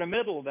 And if you're in the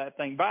middle of that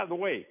thing, by the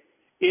way,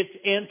 it's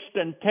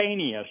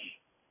instantaneous.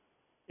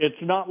 It's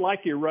not like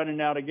you're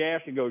running out of gas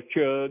and goes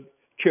chug,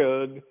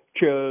 chug,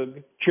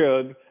 chug,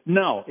 chug.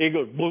 No, it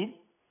goes boom,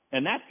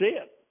 and that's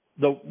it.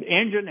 The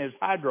engine is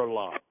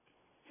hydro-locked.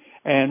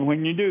 And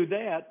when you do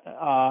that,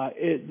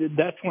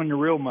 that's when the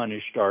real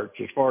money starts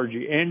as far as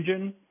your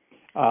engine.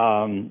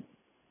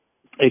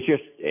 It's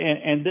just,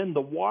 and then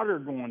the water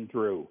going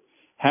through.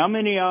 How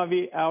many of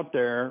you out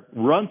there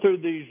run through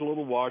these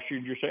little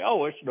washers? You say,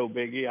 "Oh, it's no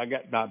biggie.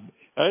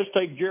 Let's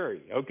take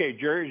Jerry. Okay,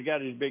 Jerry's got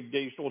his big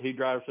diesel. He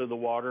drives through the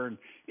water, and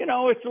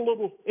it's a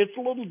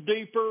little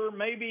deeper.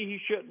 Maybe he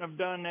shouldn't have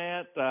done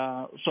that.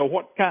 So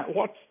what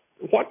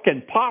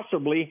can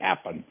possibly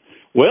happen?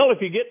 Well, if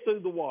you get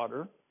through the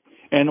water,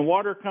 and the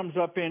water comes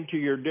up into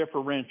your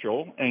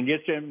differential and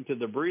gets into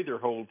the breather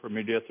hole from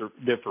your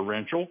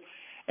differential.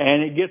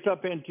 And it gets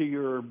up into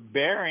your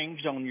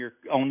bearings on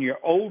your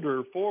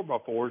older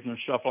 4x4s and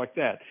stuff like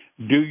that.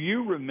 Do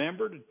you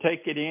remember to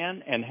take it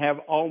in and have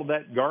all of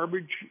that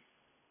garbage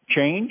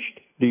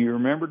changed? Do you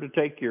remember to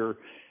take your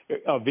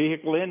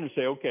vehicle in and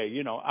say, okay,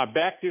 I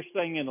backed this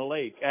thing in a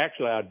lake.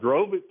 Actually, I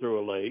drove it through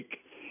a lake,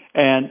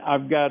 and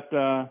I've got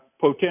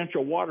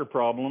potential water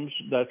problems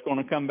that's going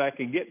to come back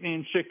and get me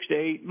in 6 to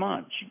 8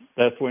 months.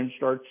 That's when it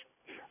starts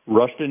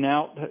rusting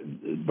out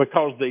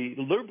because the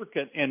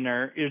lubricant in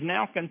there is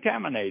now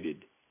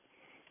contaminated.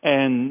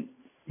 And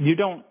you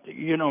don't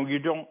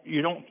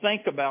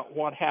think about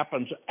what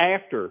happens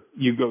after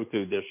you go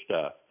through this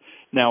stuff.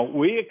 Now,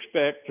 we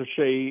expect to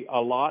see a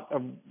lot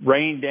of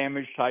rain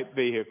damage type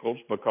vehicles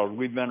because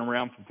we've been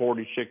around for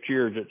 46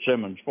 years at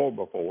Simmons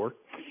 4x4,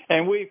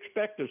 and we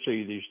expect to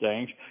see these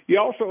things. You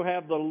also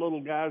have the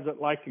little guys that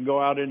like to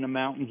go out in the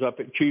mountains up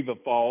at Chiva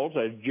Falls,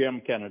 as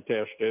Jim can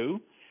attest to,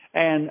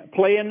 and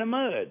play in the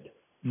mud.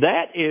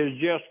 That is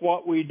just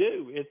what we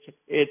do.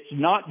 It's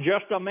not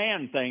just a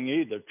man thing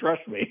either,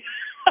 trust me.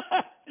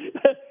 Not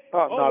at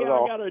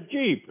all. I got a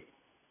Jeep.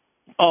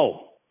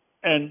 Oh,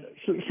 and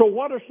so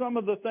what are some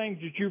of the things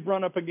that you've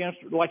run up against,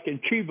 like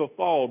in Chiva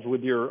Falls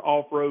with your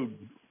off-road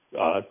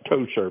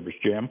tow service,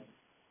 Jim?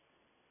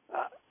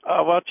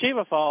 Well,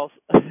 Chiva Falls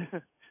is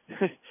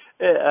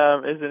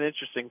an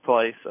interesting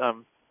place.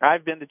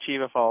 I've been to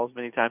Chiva Falls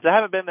many times. I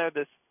haven't been there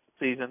this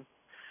season.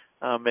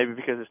 maybe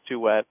because it's too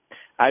wet.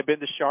 I've been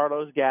to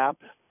Charlo's Gap.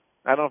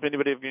 I don't know if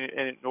anybody of you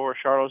know where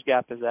Charlo's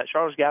Gap is at.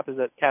 Charlo's Gap is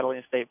at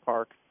Catalina State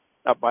Park,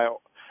 up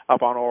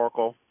on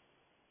Oracle,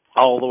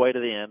 all the way to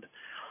the end.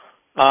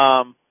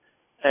 So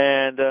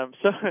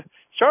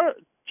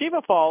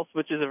Chiva Falls,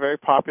 which is a very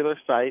popular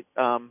site,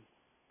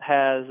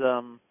 has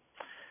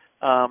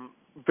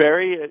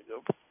very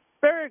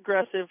very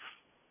aggressive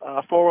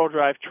four-wheel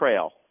drive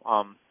trail.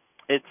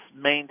 It's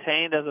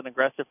maintained as an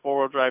aggressive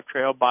four-wheel drive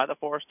trail by the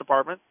Forest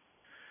Department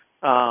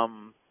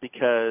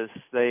because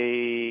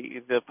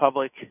the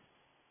public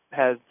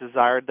has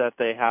desired that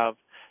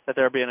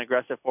there be an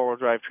aggressive four-wheel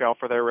drive trail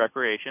for their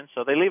recreation,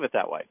 so they leave it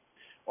that way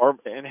or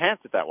enhance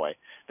it that way.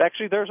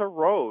 Actually, there's a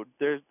road.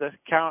 There's the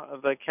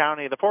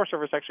Forest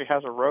Service actually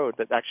has a road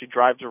that actually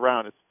drives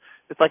around.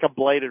 It's like a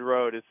bladed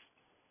road. It's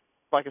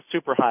like a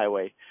super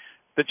highway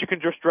that you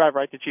can just drive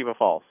right to Chiva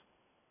Falls,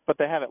 but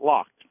they have it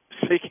locked,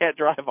 so you can't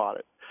drive on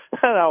it.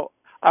 And I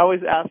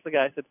always ask the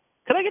guy, I said,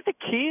 "Can I get the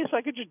keys so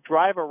I could just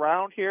drive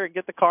around here and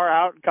get the car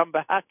out and come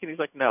back?" And he's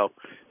like, "No,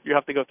 you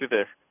have to go through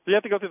there. So you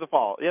have to go through the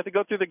fall. You have to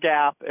go through the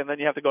gap, and then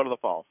you have to go to the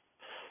falls."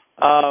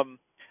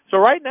 So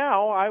right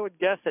now, I would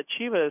guess that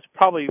Chiva is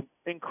probably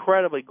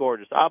incredibly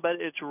gorgeous. I'll bet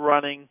it's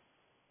running.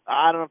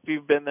 I don't know if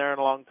you've been there in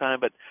a long time,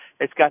 but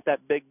it's got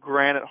that big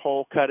granite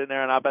hole cut in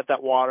there, and I bet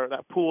that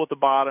pool at the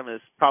bottom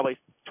is probably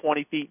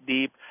 20 feet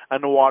deep,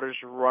 and the water's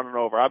running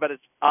over. I bet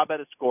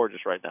it's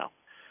gorgeous right now.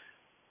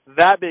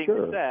 That being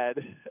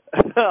said,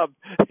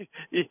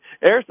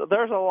 there's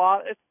a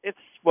lot. It's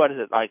what is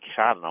it, like,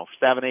 I don't know,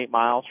 7-8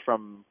 miles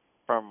from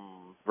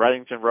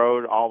Reddington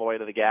Road all the way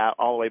to the gap,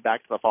 all the way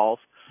back to the falls.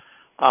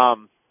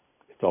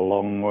 It's a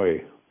long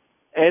way.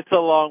 It's a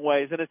long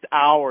ways, and it's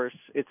hours.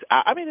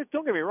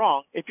 Don't get me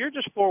wrong. If you're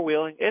just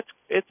four-wheeling,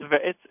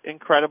 it's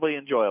incredibly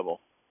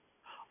enjoyable.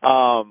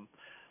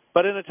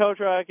 But in a tow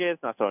truck,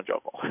 it's not so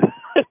enjoyable.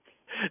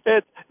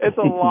 It's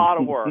a lot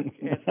of work, and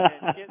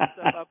getting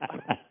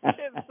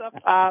stuff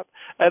up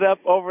and up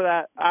over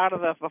that, out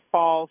of the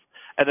falls,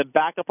 and then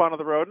back up onto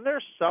the road. And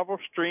there's several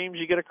streams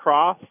you get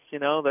across.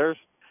 There's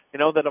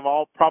that have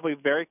all probably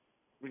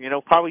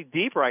probably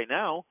deep right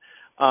now,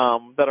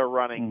 that are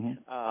running.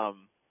 Mm-hmm.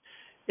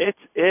 It's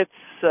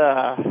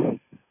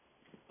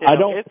I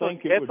don't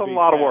think it would be a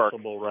lot of work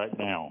right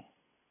now.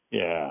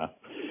 Yeah.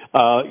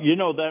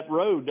 That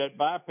road, that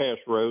bypass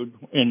road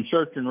in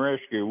search and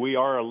rescue, we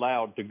are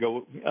allowed to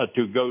go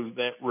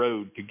that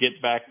road to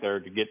get back there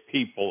to get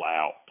people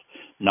out.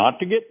 Not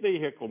to get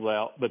vehicles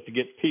out, but to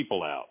get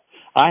people out.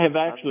 I have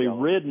actually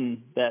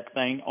ridden that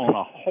thing on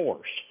a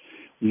horse.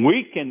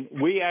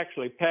 We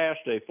actually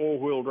passed a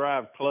four-wheel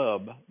drive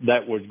club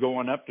that was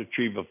going up to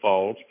Chiva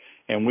Falls,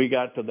 and we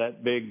got to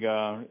that big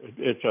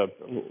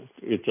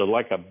it's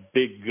like a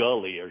big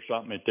gully or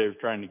something that they were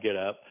trying to get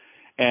up.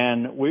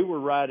 And we were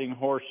riding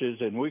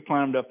horses, and we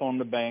climbed up on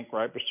the bank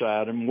right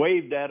beside them,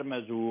 waved at them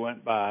as we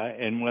went by,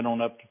 and went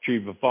on up to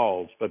Chiva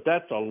Falls. But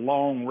that's a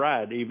long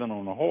ride, even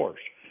on a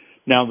horse.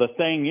 Now, the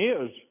thing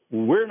is,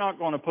 we're not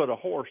going to put a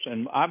horse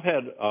in. I've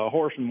had a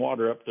horse in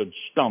water up to the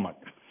stomach.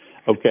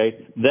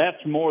 Okay,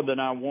 that's more than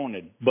I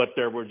wanted. But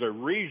there was a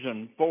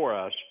reason for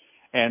us.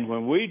 And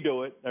when we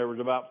do it, there was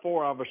about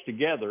 4 of us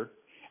together,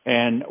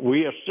 and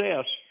we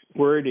assess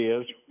where it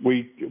is.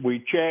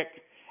 We check.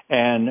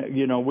 And,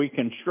 we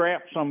can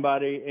strap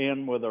somebody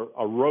in with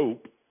a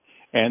rope,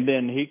 and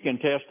then he can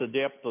test the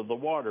depth of the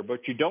water.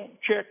 But you don't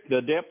check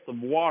the depth of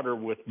water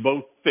with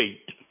both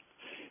feet.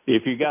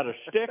 If you got a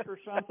stick or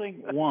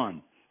something,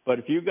 one. But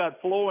if you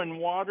got flowing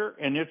water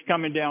and it's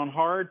coming down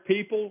hard,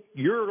 people,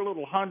 your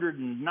little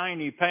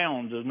 190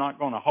 pounds is not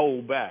going to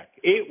hold back.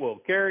 It will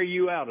carry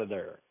you out of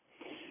there.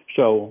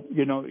 So,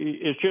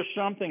 it's just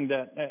something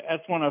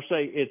that's when I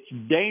say it's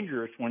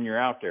dangerous when you're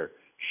out there.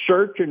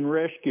 Search and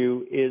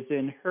rescue is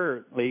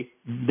inherently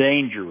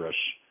dangerous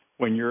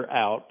when you're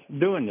out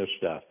doing this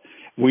stuff.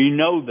 We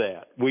know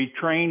that. We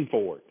train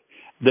for it.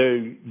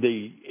 The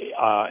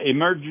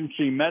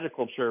emergency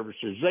medical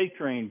services, they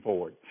train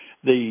for it.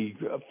 The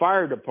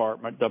fire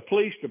department, the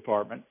police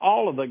department,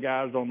 all of the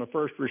guys on the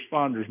first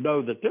responders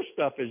know that this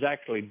stuff is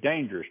actually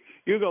dangerous.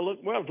 You go look,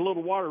 well, there's a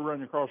little water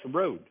running across the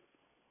road.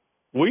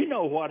 We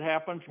know what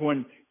happens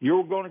when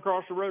you're going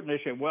across the road and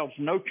they say, well, there's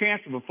no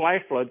chance of a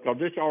flash flood because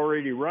it's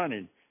already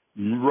running.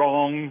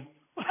 Wrong.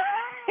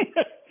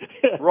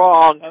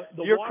 Wrong.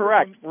 You're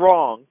correct.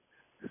 Wrong.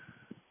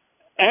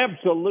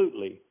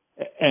 Absolutely.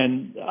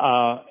 And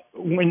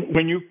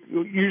when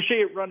you see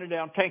it running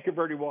down Tanque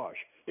Verde Wash,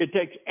 it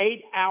takes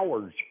 8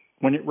 hours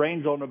when it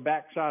rains on the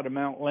backside of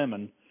Mount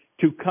Lemmon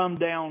to come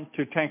down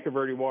to Tanque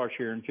Verde Wash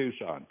here in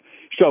Tucson.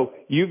 So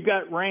you've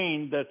got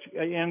rain that's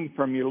in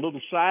from your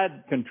little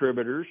side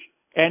contributors,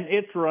 and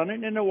it's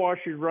running, and the wash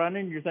is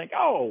running. You think,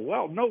 oh,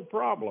 well, no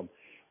problem.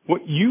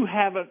 What you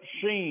haven't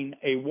seen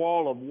a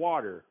wall of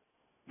water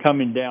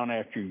coming down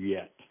after you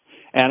yet.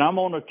 And I'm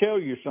going to tell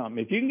you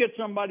something. If you can get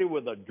somebody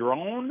with a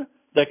drone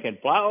that can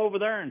fly over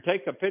there and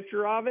take a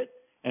picture of it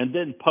and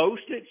then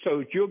post it so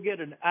that you'll get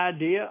an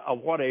idea of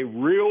what a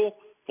real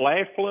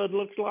flash flood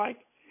looks like,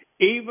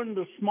 even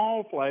the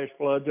small flash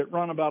floods that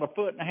run about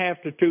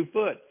 1.5 to 2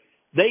 foot,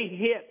 they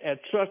hit at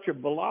such a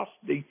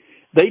velocity,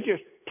 they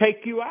just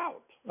take you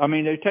out. I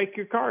mean, they take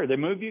your car. They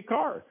move your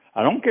car.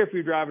 I don't care if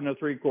you're driving a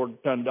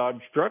 3/4-ton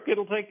Dodge truck.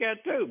 It'll take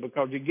that too,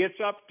 because it gets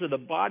up to the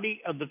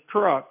body of the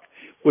truck,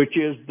 which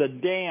is the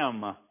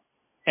dam,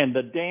 and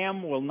the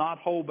dam will not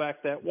hold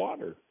back that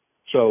water.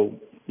 So,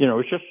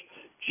 it's just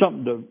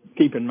something to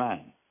keep in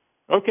mind.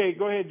 Okay,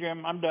 go ahead,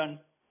 Jim. I'm done.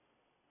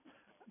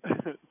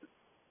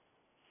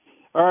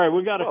 All right,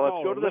 we got a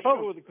caller. Let's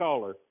go with the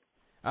caller.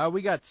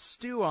 We got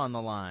Stu on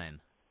the line.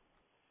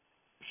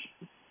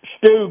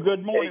 Stu,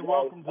 good morning.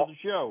 Welcome to the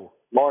show.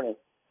 Morning.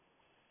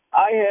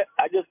 I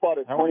just bought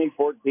a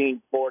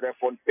 2014 Ford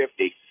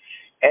F-150,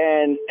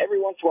 and every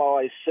once in a while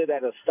I sit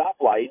at a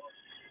stoplight,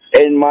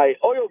 and my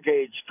oil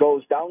gauge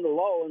goes down to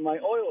low, and my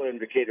oil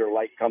indicator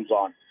light comes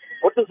on.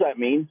 What does that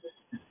mean?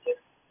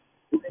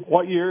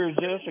 What year is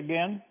this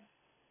again?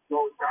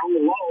 Goes down to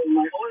low, and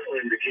my oil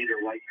indicator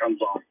light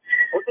comes on.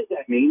 What does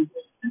that mean?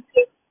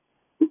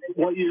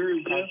 What year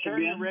is this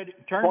again?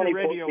 Turn the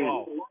radio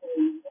off.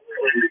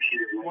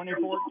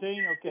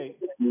 2014? Okay.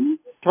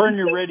 Turn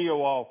your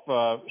radio off,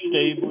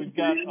 Steve. We've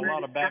got a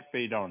lot of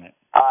backfeed on it.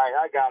 All right,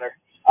 I got her.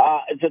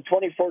 It's a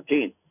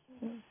 2014.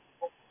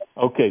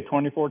 Okay,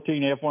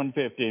 2014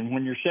 F-150. And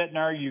when you're sitting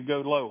there, you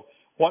go low.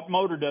 What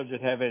motor does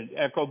it have? An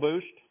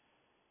EcoBoost?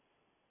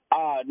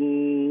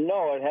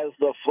 No, it has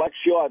the Flex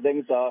Fuel. I think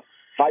it's a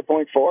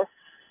 5.4.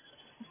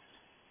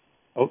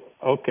 Oh,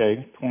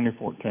 okay,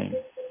 2014.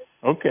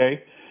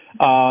 Okay.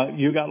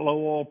 You got low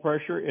oil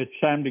pressure. It's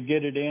time to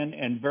get it in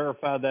and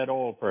verify that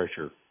oil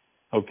pressure.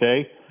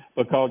 Okay?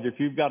 Because if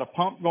you've got a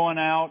pump going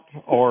out,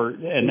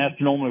 and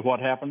that's normally what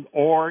happens,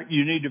 or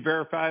you need to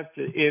verify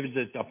if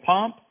it's a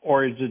pump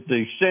or is it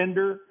the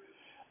sender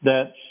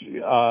that's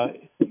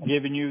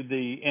giving you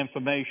the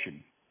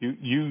information.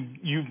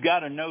 You've got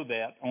to know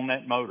that on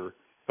that motor,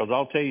 because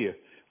I'll tell you,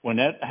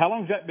 how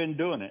long's that been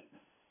doing it?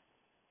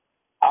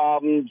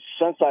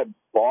 Since I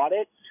bought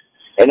it,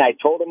 and I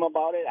told him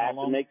about it. I have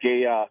to make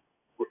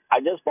I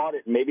just bought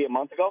it maybe a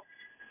month ago.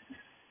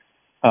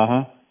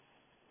 Uh-huh.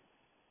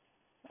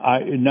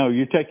 No,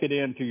 you take it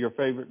into your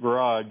favorite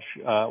garage.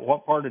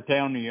 What part of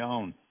town do you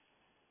own?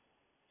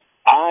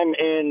 I'm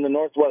in the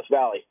Northwest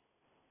Valley.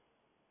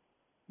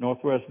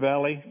 Northwest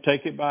Valley?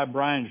 Take it by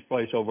Brian's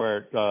place over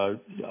at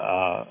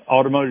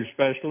Automotive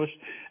Specialist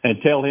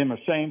and tell him the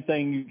same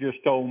thing you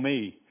just told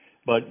me.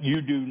 But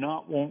you do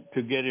not want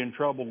to get in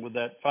trouble with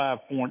that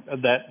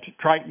that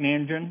Triton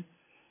engine,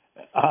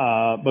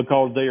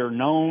 because they are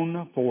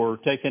known for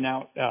taking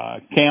out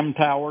cam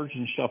towers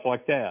and stuff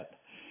like that.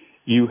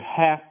 You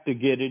have to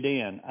get it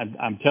in.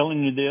 I'm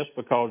telling you this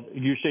because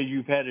you say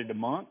you've had it a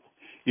month.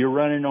 You're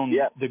running on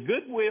the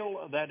goodwill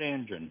of that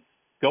engine.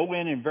 Go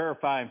in and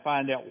verify and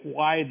find out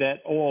why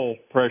that oil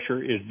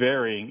pressure is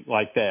varying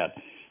like that.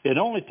 It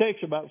only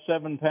takes about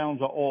 7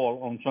 pounds of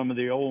oil on some of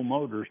the old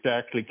motors to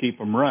actually keep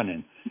them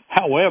running.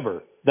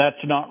 However,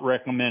 that's not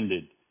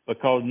recommended,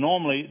 because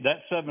normally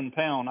that 7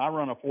 pound, I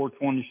run a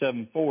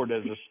 427 Ford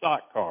as a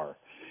stock car.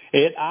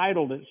 It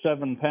idled at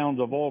 7 pounds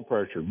of oil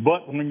pressure,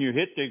 but when you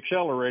hit the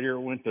accelerator,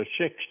 it went to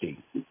 60.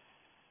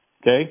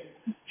 Okay?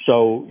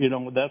 So,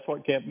 that's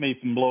what kept me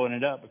from blowing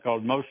it up,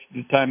 because most of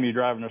the time you're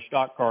driving a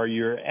stock car,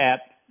 you're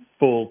at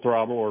full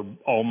throttle or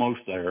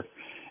almost there.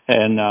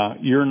 And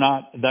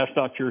that's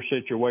not your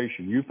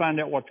situation. You find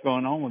out what's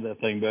going on with that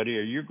thing, buddy,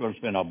 or you're going to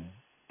spend a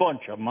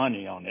bunch of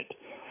money on it.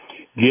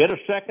 Get a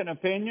second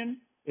opinion.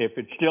 If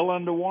it's still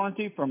under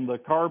warranty from the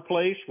car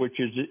place, which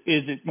you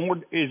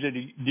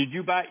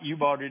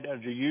bought it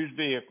as a used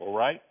vehicle,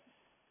 right?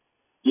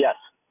 Yes.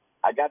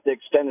 I got the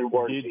extended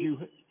warranty.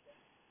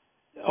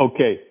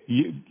 Okay.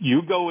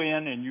 You go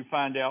in and you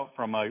find out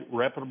from a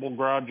reputable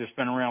garage that's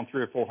been around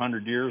 300 or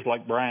 400 years,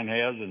 like Brian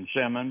has, and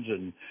Simmons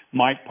and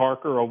Mike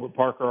Parker over at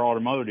Parker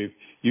Automotive.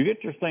 You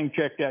get this thing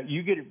checked out.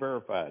 You get it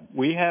verified.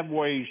 We have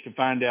ways to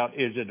find out,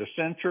 is it a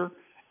sensor?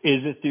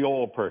 Is it the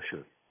oil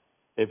pressure?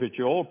 If it's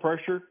your oil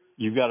pressure,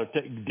 you've got to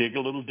dig a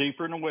little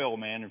deeper in the well,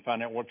 man, and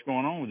find out what's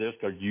going on with this,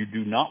 because you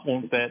do not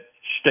want that to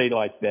stay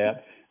like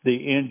that.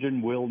 The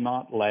engine will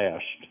not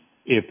last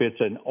if it's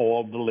an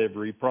oil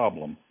delivery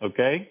problem.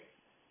 Okay?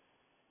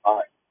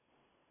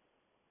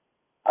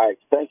 All right.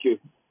 Thank you.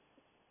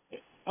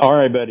 All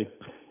right, buddy.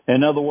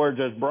 In other words,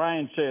 as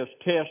Brian says,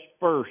 test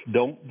first.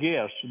 Don't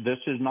guess. This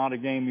is not a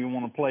game you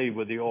want to play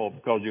with the oil,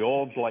 because the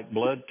oil's like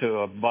blood to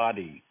a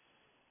body.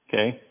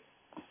 Okay?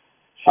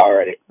 All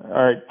righty. All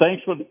right.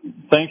 Thanks for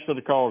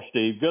the call,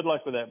 Steve. Good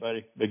luck with that,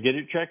 buddy. But get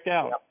it checked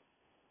out. Yep.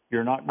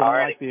 You're not going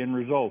to like the end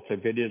results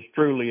if it is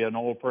truly an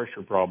oil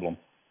pressure problem.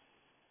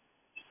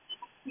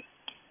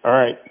 All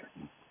right.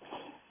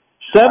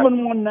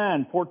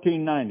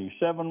 719-1490.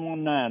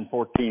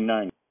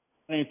 719-1490.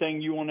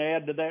 Anything you want to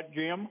add to that,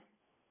 Jim?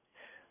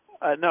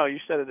 No, you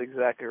said it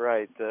exactly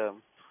right.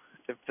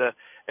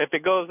 If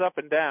it goes up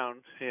and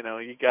down,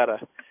 you gotta.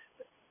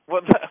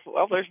 When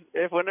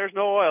there's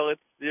no oil,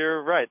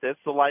 you're right. It's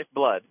the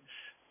lifeblood.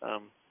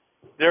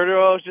 Dirty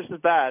oil is just as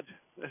bad.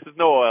 There's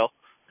no oil.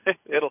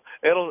 It'll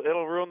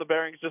ruin the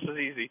bearings just as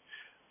easy.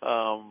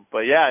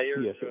 But yeah,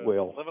 you're yes, it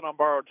will. Living on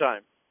borrowed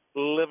time.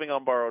 living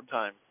on borrowed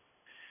time.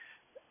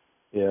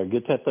 Yeah,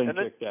 get that thing And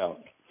then- checked out.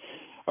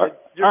 All right,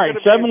 You're all right,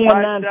 gonna be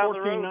riding down the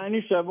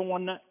 719-1490,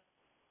 719.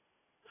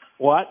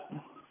 What?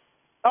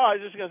 Oh, I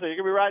was just going to say, you're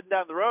going to be riding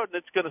down the road, and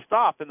it's going to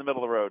stop in the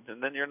middle of the road,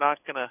 and then you're not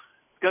going to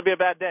 – it's going to be a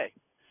bad day.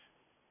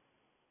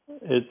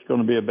 It's going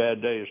to be a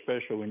bad day,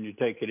 especially when you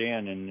take it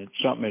in, and it's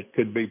something that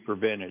could be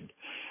prevented.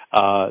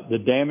 The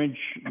damage,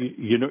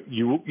 you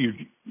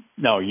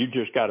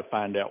just got to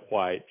find out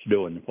why it's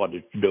doing what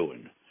it's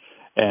doing.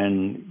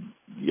 And,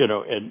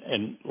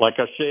 and like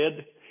I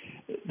said,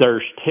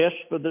 there's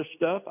tests for this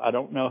stuff. I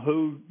don't know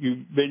who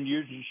you've been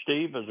using,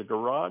 Steve, as a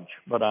garage,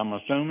 but I'm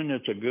assuming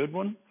it's a good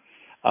one.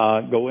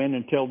 Go in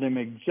and tell them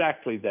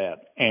exactly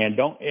that. And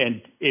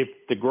if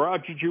the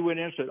garage that you went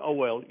in said, oh,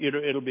 well,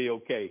 it'll be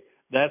okay,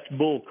 that's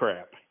bull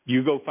crap.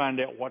 You go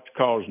find out what's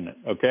causing it,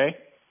 okay?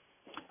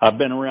 I've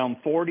been around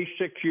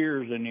 46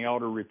 years in the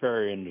auto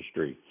repair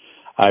industry.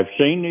 I've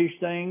seen these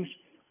things.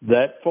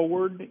 That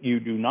Ford, you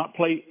don't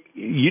play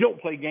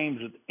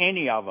games with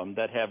any of them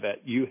that have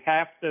that. You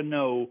have to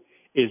know,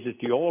 is it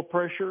the oil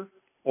pressure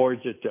or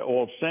is it the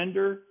oil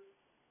sender?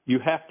 You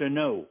have to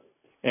know.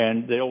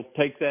 And they'll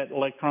take that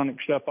electronic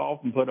stuff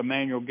off and put a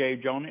manual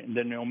gauge on it, and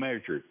then they'll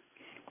measure it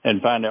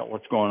and find out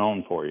what's going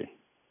on for you.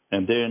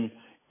 And then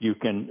you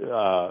can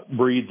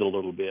breathe a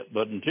little bit.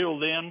 But until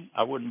then,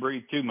 I wouldn't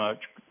breathe too much.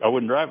 I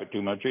wouldn't drive it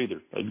too much either.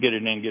 I'd get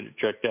it in and get it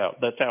checked out.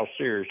 That's how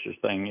serious this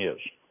thing is.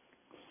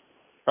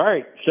 All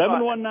right,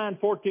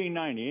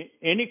 719-1490.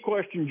 Any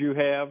questions you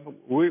have,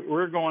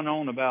 we're going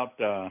on about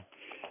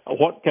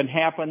what can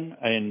happen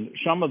and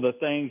some of the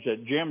things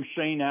that Jim's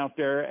seen out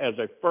there as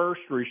a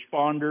first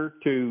responder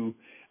to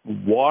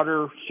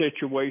water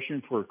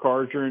situations where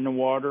cars are in the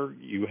water.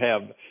 You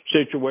have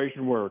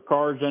situations where a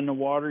car's in the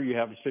water. You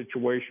have a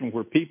situation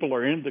where people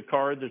are in the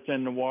car that's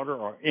in the water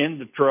or in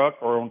the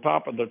truck or on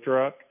top of the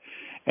truck.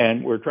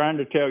 And we're trying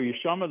to tell you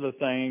some of the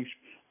things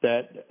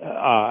that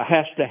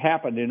has to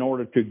happen in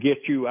order to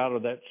get you out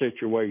of that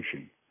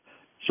situation.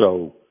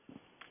 So,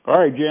 all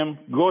right, Jim,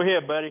 go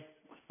ahead, buddy.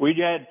 We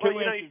had 2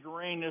 inches of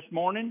rain this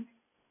morning.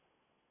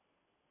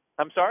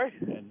 I'm sorry?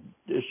 And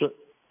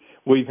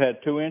we've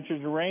had 2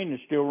 inches of rain.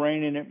 It's still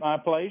raining at my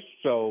place.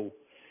 So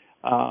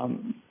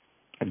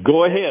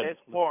go ahead. It's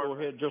warm. Go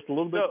ahead just a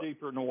little bit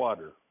deeper in the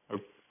water.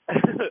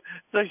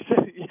 So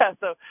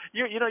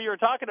you were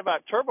talking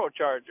about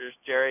turbochargers,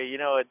 Jerry.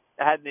 I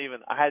hadn't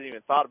even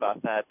thought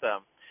about that.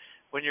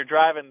 When you're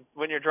driving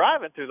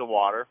through the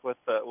water with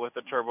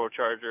the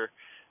turbocharger,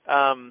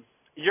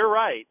 you're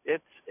right.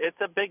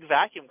 It's a big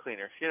vacuum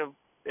cleaner.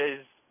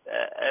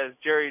 As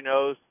Jerry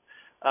knows,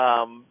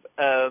 a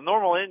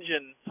normal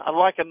engine,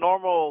 unlike a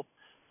normal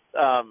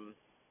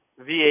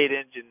V8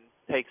 engine,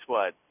 takes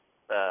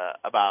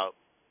about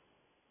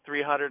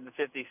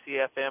 350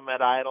 CFM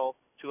at idle,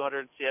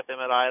 200 CFM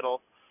at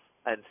idle,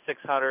 and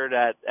 600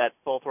 at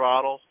full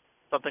throttle,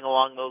 something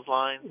along those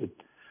lines.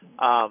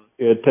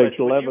 It takes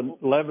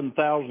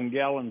 11,000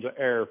 gallons of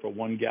air for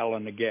 1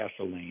 gallon of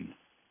gasoline.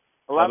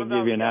 That'll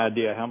give you an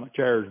idea how much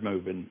air is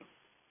moving.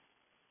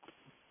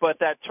 But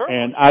that turbo...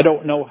 And I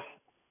don't know...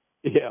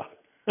 Yeah,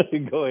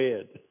 go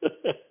ahead.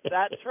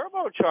 That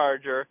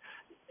turbocharger,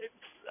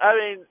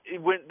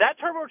 when that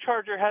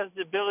turbocharger has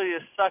the ability to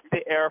suck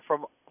the air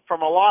from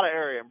a lot of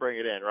area and bring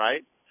it in,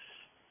 right?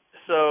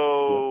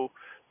 So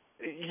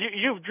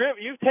you've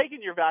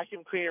taken your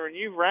vacuum cleaner and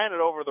you've ran it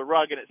over the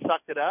rug and it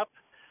sucked it up.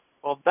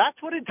 Well,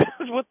 that's what it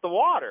does with the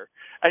water.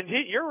 And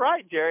you're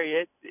right,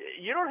 Jerry.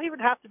 You don't even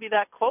have to be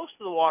that close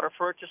to the water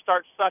for it to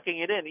start sucking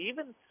it in.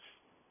 Even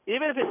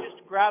if it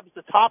just grabs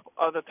the top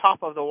of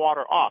the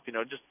water off,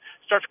 just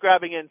starts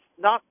grabbing in,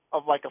 not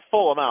of like a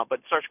full amount,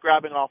 but starts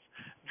grabbing off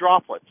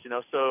droplets,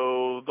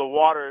 so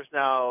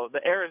the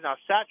air is now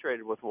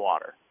saturated with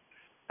water.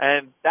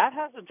 And that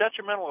has a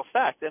detrimental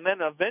effect. And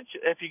then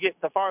eventually, if you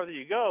get the farther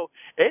you go,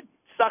 it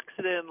sucks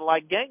it in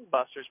like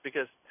gangbusters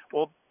because,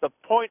 the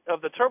point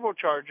of the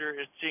turbocharger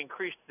is to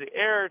increase the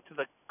air to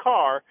the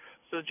car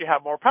so that you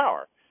have more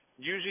power.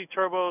 Usually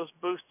turbos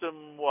boost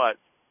them,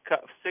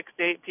 6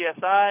 to 8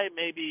 PSI,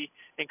 maybe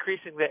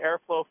increasing the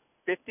airflow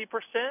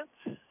 50%,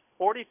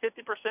 40,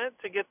 50%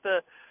 to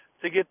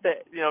get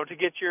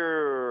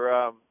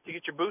your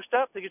boost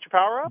up, to get your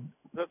power up.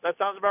 That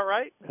sounds about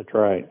right? That's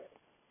right.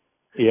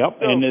 Yep,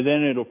 and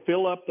then it'll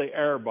fill up the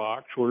air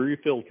box where your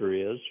filter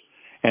is,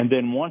 and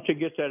then once it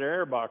gets that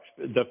air box,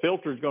 the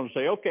filter is going to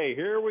say, okay,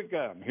 here we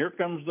go. Here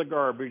comes the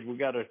garbage. We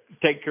got to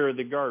take care of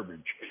the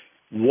garbage.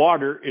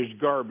 Water is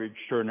garbage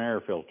to an air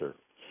filter.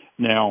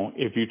 Now,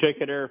 if you take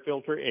an air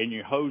filter and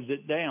you hose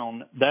it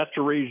down, that's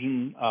the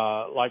reason,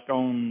 like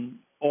on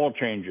oil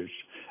changes,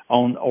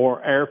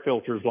 or air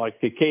filters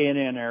like the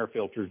K&N air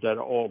filters that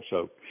are oil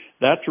soaked.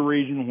 That's the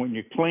reason when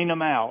you clean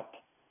them out,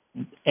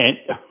 and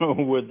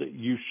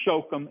you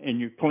soak them and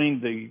you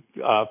clean the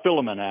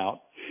filament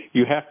out,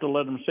 you have to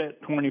let them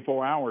set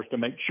 24 hours to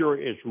make sure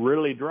it's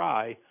really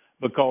dry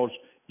because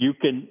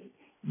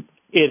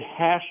it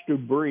has to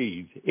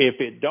breathe.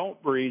 If it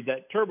don't breathe,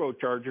 that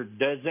turbocharger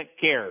doesn't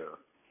care.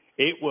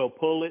 It will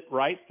pull it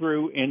right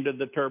through into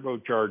the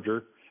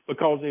turbocharger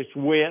because it's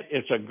wet.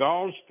 It's a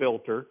gauze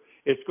filter.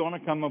 It's going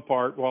to come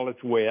apart while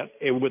it's wet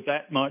with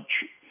that much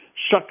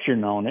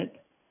suction on it.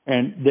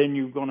 And then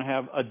you're going to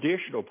have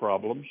additional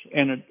problems.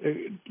 And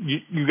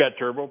you got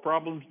turbo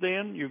problems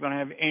then. You're going to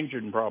have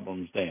engine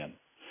problems then.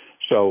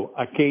 So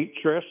I can't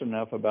stress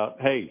enough about,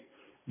 hey,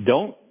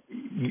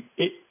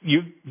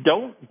 you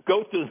don't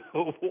go through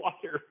the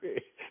water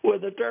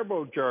with a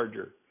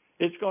turbocharger.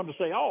 It's going to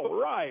say, all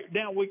right,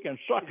 now we can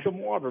suck some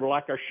water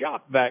like a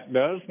shop vac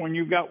does when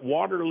you've got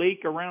water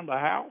leak around the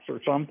house or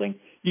something.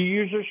 You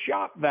use a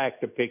shop vac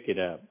to pick it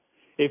up.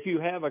 If you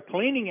have a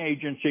cleaning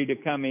agency to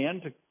come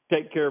in to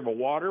take care of a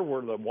water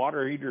where the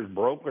water heater's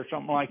broke or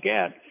something like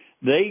that,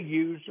 they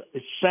use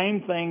the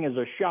same thing as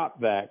a shop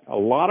vac, a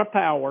lot of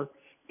power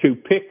to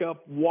pick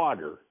up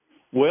water.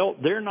 Well,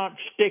 they're not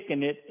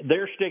sticking it.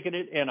 They're sticking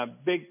it in a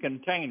big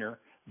container.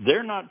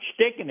 They're not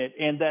sticking it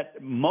in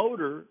that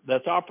motor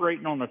that's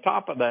operating on the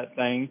top of that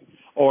thing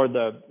or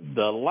the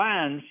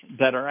lines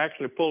that are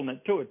actually pulling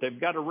it to it. They've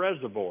got a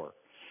reservoir.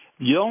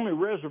 The only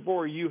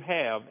reservoir you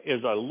have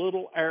is a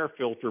little air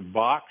filter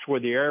box where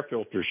the air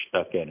filter's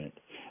stuck in it.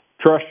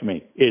 Trust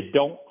me, it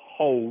don't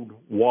hold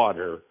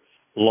water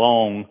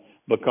long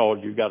because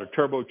you've got a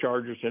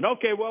turbocharger saying,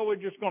 okay, well,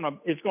 it's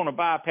going to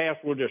bypass,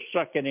 we'll just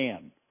suck it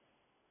in.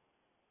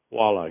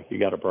 Voila, you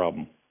got a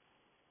problem.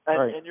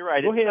 And you're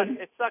right. Go ahead.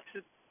 It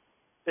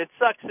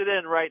sucks it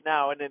in right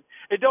now, and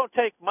it don't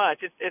take much.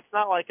 It's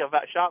not like a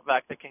shop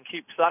vac that can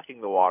keep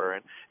sucking the water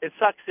in. It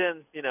sucks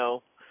in,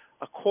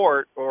 a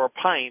quart or a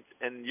pint,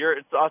 and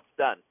it's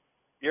done.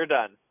 You're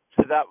done.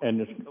 So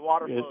the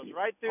water flows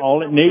right through.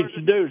 All it needs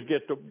to do is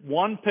get the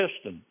one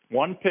piston.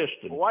 One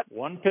piston.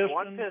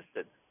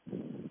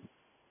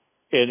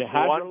 It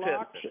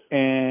hydrolocks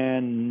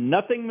and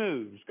nothing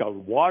moves because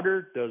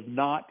water does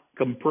not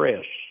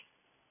compress.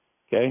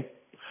 Okay?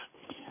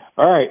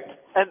 All right.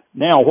 And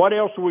now, what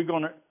else are we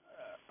going to...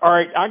 All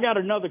right, I got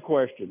another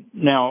question.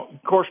 Now,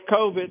 of course,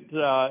 COVID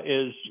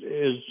is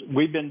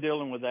we've been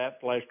dealing with that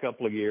the last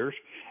couple of years,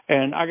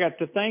 and I got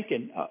to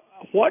thinking,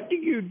 what do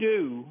you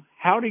do?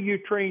 How do you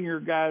train your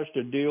guys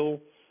to deal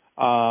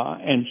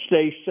and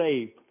stay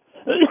safe?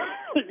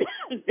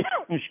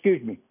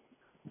 Excuse me.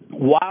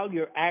 While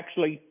you're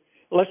actually,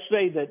 let's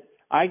say that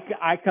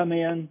I come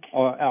in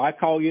or I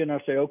call you and I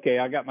say, okay,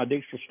 I got my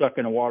diesel stuck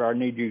in the water. I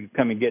need you to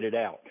come and get it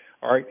out.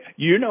 All right.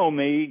 You know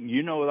me.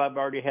 You know that I've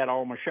already had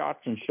all my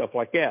shots and stuff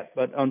like that.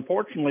 But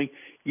unfortunately,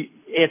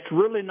 it's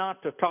really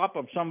not the top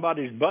of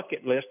somebody's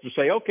bucket list to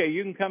say, okay,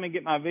 you can come and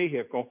get my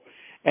vehicle.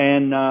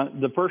 And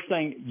the first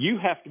thing you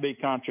have to be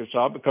conscious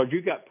of, because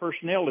you got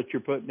personnel that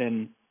you're putting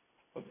in,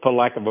 for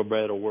lack of a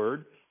better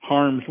word,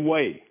 harm's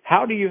way.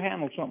 How do you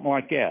handle something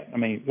like that? I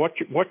mean,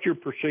 what's your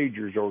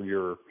procedures or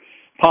your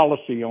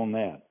policy on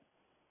that?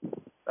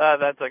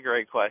 That's a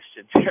great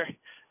question, Jerry.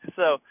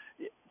 So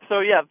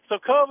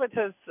COVID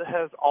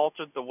has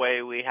altered the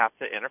way we have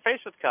to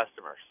interface with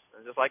customers,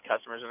 and just like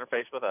customers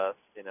interface with us,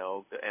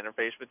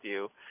 interface with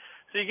you.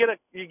 So you get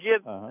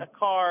a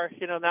car,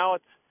 now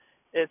it's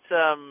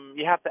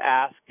you have to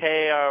ask,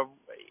 hey,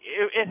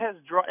 it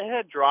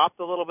had dropped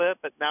a little bit,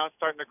 but now it's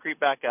starting to creep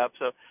back up.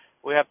 So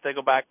we have to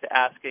go back to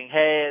asking,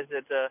 hey,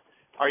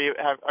 have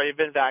you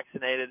been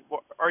vaccinated?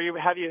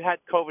 Have you had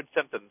COVID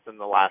symptoms in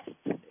the last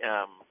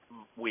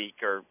week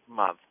or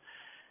month?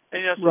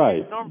 And, so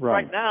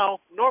right now,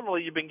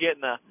 normally you've been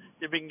getting a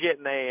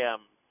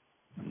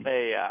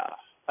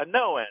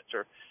no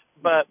answer,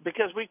 but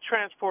because we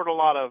transport a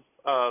lot of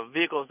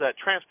vehicles that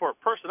transport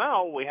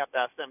personnel, we have to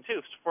ask them too.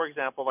 So for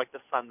example, like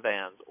the Sun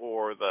Vans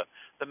or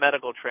the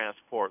medical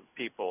transport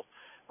people,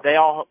 they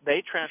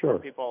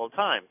transport people all the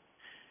time.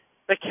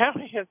 The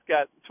county has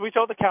got, so we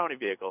sold the county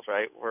vehicles,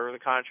 right? We're the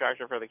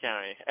contractor for the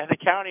county, and the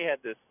county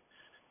had this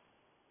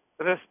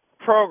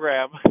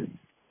program,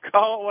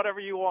 call it whatever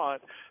you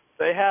want.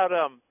 They had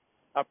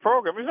a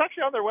program. It was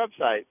actually on their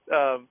website.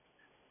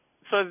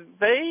 So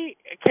they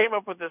came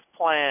up with this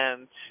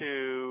plan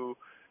to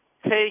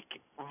take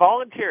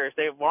volunteers.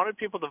 They wanted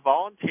people to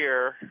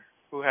volunteer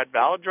who had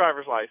valid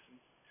driver's license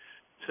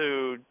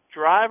to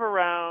drive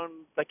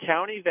around the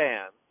county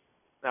van.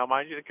 Now,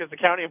 mind you, because the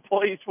county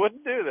employees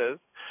wouldn't do this,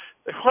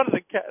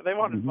 they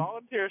wanted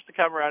volunteers to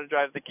come around and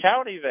drive the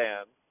county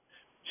van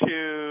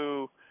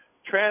to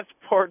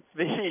transport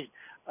the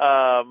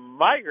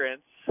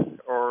migrants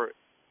or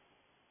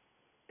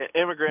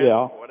immigrants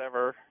or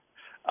whatever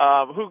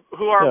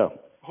who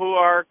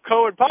are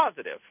COVID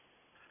positive,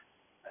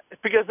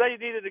 because they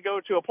needed to go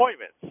to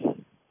appointments.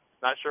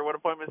 Not sure what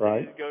appointments they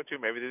needed to go to.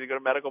 Maybe they need to go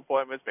to medical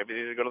appointments. Maybe they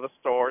need to go to the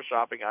store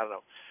shopping. I don't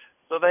know.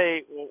 So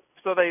they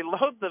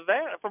load the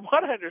van. From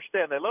what I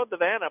understand, they load the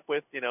van up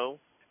with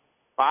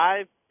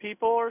 5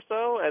 people or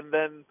so, and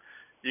then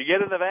you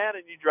get in the van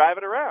and you drive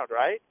it around,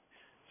 right?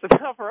 So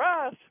now for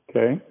us,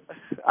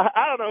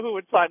 I don't know who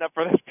would sign up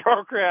for this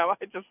program.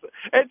 It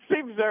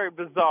seems very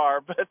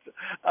bizarre, but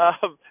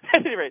at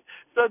any rate,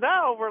 so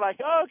now we're like,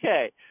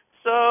 okay,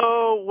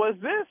 so was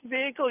this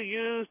vehicle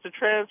used to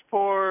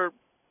transport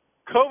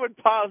COVID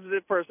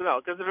positive personnel?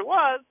 Because if it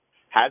was,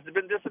 has it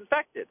been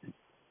disinfected?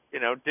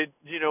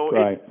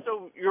 Right.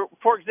 So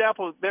for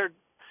example,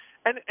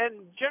 and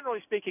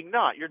generally speaking,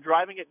 not. You're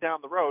driving it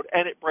down the road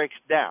and it breaks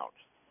down.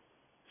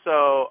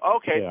 So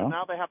so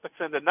now they have to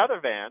send another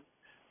van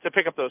to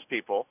pick up those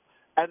people,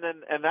 and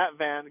that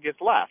van gets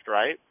left,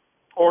 right?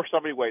 Or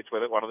somebody waits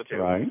with it, one of the two.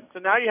 Right. So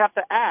now you have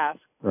to ask,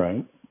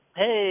 Right.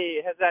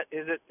 hey,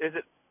 is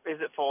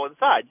it full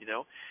inside?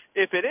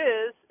 If it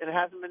is and it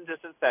hasn't been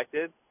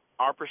disinfected,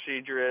 our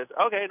procedure is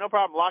okay, no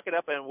problem, lock it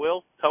up and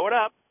we'll tow it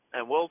up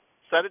and we'll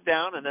set it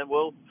down, and then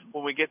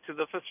when we get to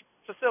the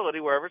facility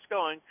wherever it's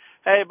going,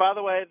 hey, by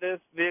the way, this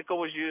vehicle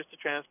was used to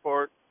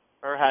transport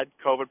or had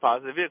COVID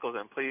positive vehicles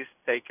in. Please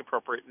take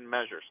appropriate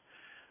measures.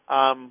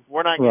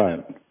 We're not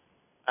getting.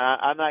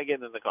 I'm not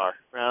getting in the car.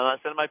 I'm not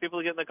sending my people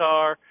to get in the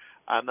car.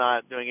 I'm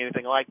not doing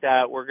anything like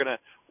that. We're gonna.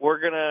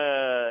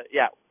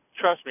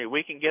 Trust me,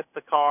 we can get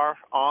the car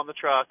on the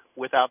truck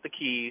without the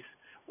keys,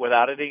 with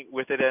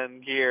it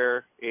in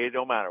gear. It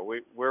don't matter.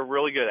 We're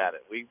really good at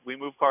it. We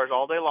move cars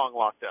all day long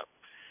locked up.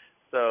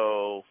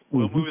 So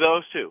we'll move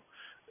those too.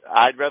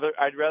 I'd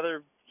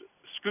rather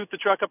scoot the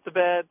truck up the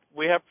bed.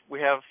 We have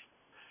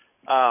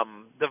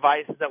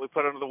devices that we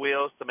put under the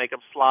wheels to make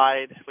them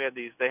slide. They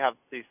have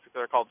these.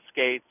 They're called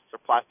skates or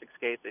plastic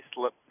skates. They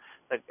slip.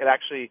 It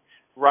actually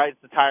rides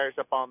the tires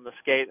up on the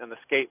skate, and the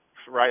skate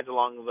rides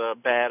along the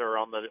bed or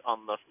on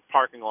the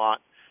parking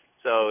lot.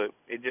 So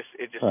it just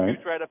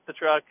scoots right up the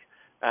truck.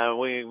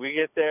 We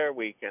get there.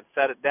 We can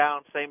set it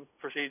down. Same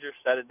procedure.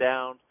 Set it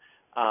down,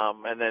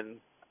 and then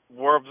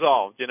we're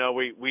absolved.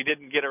 We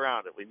didn't get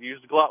around it. We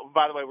used gloves.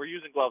 By the way, we're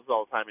using gloves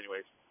all the time,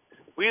 anyways.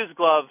 We use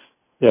gloves.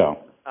 Yeah.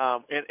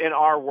 In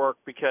our work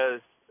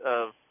because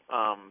of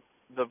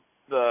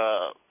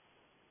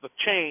the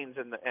chains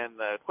and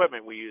the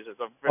equipment we use is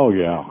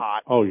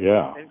hot. Oh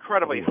yeah.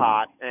 Incredibly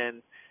hot,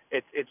 and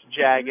it's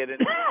jagged, and when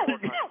you're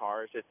working on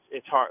cars,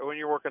 it's hard when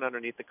you're working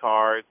underneath the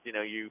car.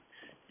 You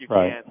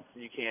can't.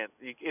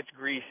 It's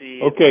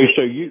greasy. Okay,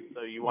 so you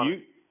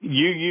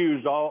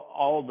use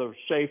all the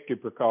safety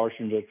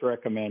precautions that's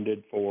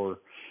recommended for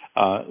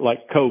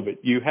like COVID.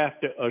 You have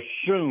to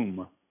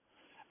assume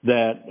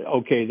that,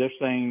 okay, this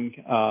thing,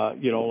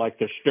 like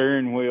the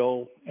steering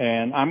wheel,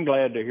 and I'm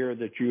glad to hear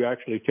that you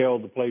actually tell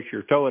the place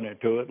you're towing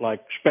it to it,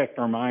 like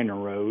Spectre Minor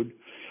Road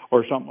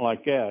or something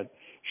like that,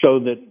 so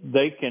that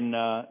they can,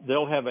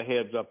 they'll have a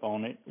heads up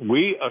on it.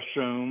 We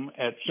assume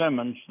at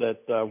Simmons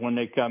that when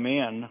they come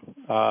in,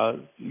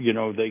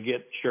 they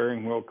get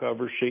steering wheel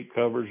covers, seat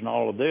covers, and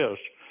all of this.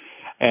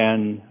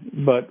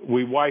 But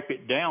we wipe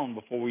it down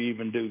before we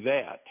even do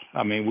that.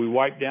 I mean, we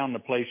wipe down the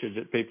places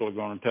that people are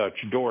going to touch: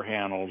 door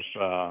handles,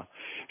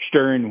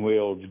 steering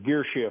wheels,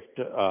 gear shift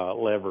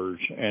levers,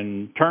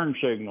 and turn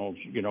signals.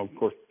 Of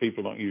course,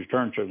 people don't use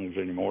turn signals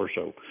anymore,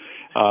 so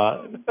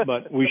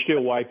but we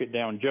still wipe it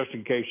down just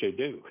in case they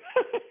do.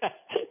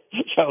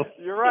 So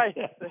you're right;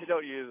 they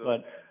don't use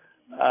them.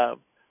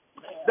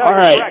 No, all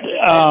right,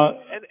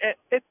 and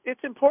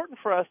it's important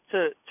for us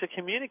to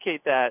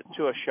communicate that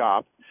to a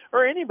shop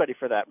or anybody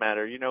for that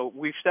matter.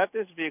 We've set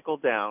this vehicle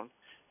down.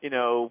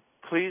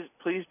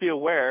 Please be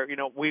aware.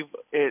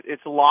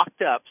 It's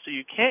locked up, so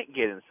you can't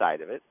get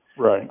inside of it.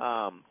 Right.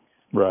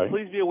 Right.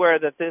 Please be aware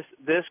that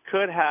this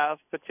could have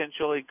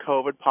potentially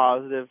COVID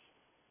positive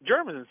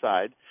germs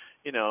inside.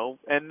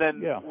 And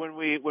then when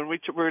we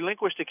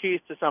relinquish the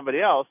keys to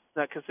somebody else,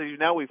 because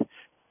now we've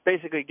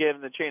basically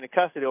given the chain of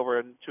custody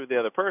over to the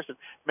other person.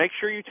 Make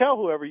sure you tell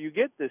whoever you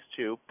get this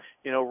to,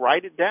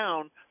 write it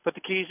down, put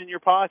the keys in your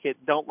pocket,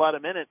 don't let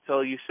them in it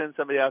till you send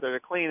somebody out there to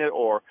clean it,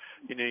 or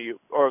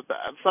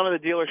some of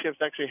the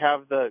dealerships actually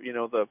have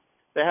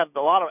they have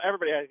a lot of,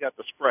 everybody has got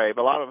the spray,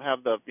 but a lot of them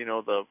have the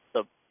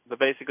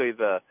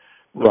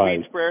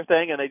weed sprayer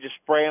thing, and they just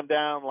spray them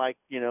down like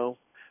a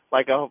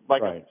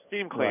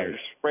steam cleaner.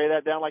 Spray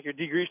that down like you're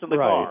degreasing the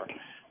car.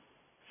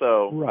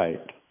 So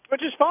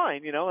which is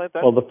fine,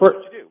 that's what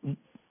you do.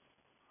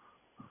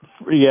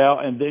 Yeah,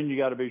 and then you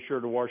got to be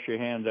sure to wash your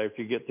hands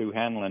after you get through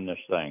handling this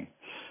thing.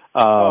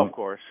 Of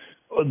course.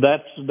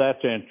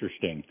 That's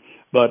interesting.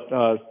 But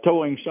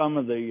towing some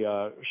of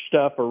the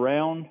stuff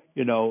around,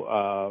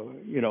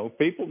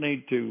 people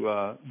need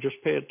to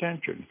just pay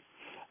attention,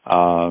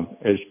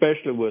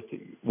 especially with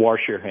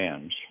wash your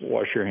hands.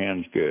 Wash your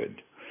hands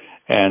good.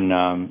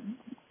 And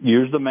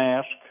use the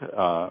mask.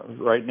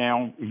 Right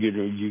now,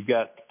 you've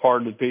got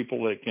part of the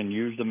people that can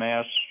use the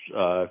mask.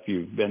 If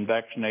you've been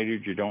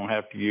vaccinated, you don't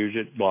have to use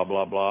it, blah,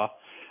 blah, blah.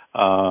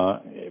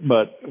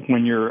 But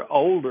when you're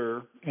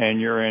older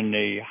and you're in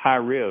the high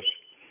risk,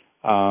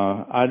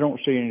 I don't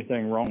see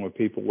anything wrong with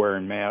people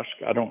wearing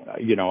masks. I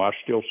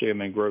still see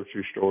them in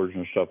grocery stores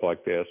and stuff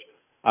like this.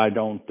 I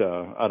don't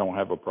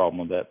have a problem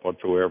with that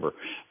whatsoever.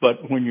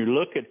 But when you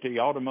look at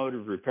the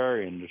automotive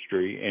repair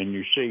industry and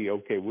you see,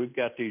 okay, we've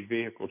got these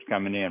vehicles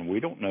coming in. We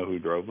don't know who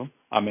drove them.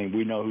 I mean,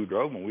 we know who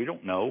drove them. We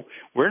don't know.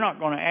 We're not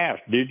going to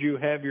ask, did you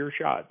have your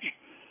shots?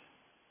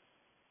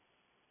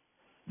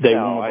 They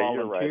want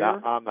to volunteer. You're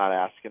right. I'm not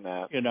asking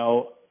that.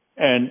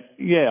 And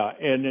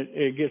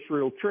it gets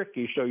real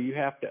tricky. So you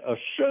have to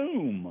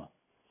assume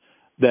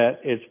that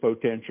it's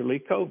potentially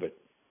COVID.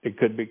 it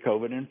could be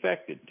COVID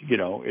infected.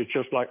 It's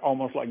just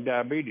almost like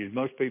diabetes.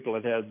 Most people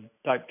that have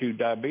type 2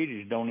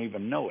 diabetes don't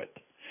even know it.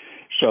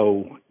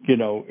 So,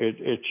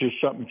 it's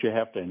just something that you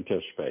have to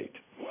anticipate.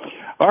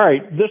 All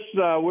right,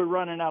 we're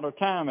running out of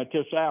time at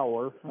this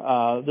hour.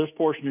 This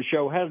portion of the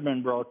show has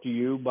been brought to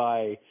you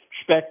by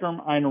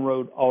Spectrum Ina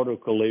Road Auto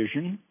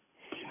Collision.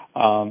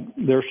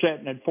 They're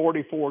sitting at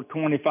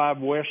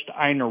 4425 West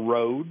Ina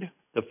Road.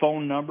 The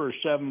phone number is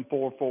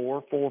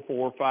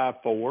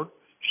 744-4454,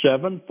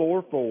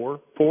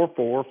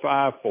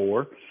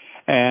 744-4454.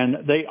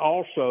 And they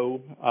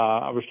also,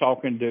 I was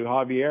talking to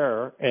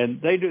Javier,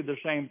 and they do the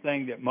same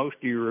thing that most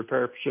of your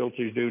repair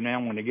facilities do now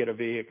when they get a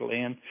vehicle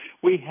in.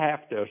 We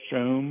have to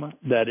assume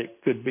that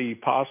it could be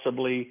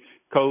possibly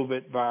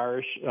COVID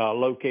virus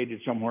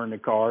located somewhere in the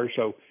car.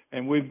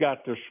 And we've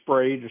got the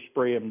spray to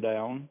spray them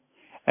down.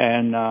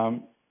 And,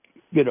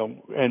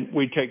 and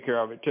we take care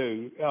of it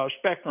too.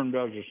 Spectrum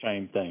does the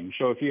same thing.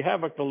 So if you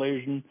have a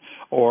collision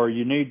or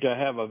you need to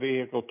have a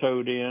vehicle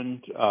towed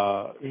in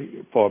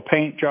for a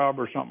paint job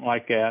or something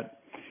like that,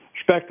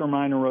 Spectrum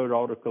Ina Road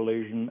Auto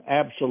Collision,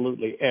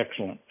 absolutely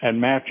excellent at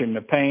matching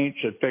the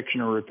paints, at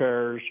fixing the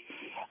repairs.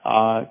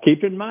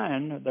 Keep in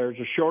mind, there's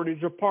a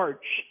shortage of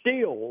parts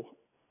still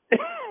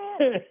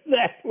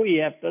that we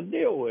have to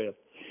deal with.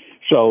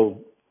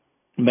 So,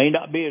 may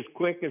not be as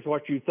quick as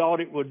what you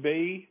thought it would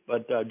be,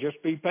 but just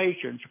be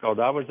patient, because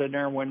I was in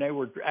there when they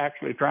were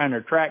actually trying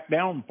to track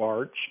down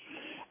parts,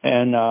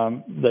 and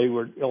they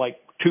were like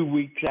 2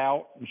 weeks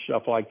out and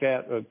stuff like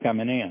that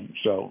coming in.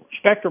 So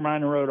Spectrum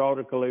Ina Road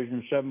Auto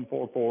Collision,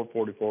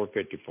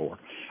 744-4454. All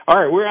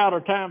right, we're out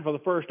of time for the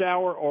first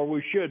hour, or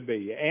we should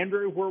be.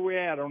 Andrew, where are we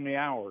at on the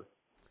hour?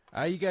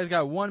 You guys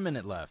got 1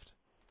 minute left.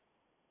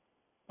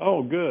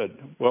 Oh, good.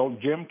 Well,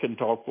 Jim can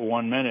talk for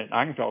 1 minute.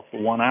 I can talk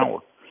for 1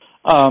 hour.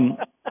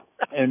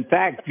 In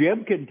fact,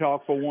 Jim can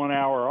talk for 1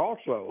 hour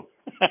also.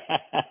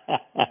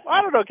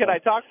 I don't know. Can I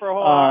talk for a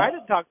whole hour? I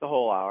didn't talk the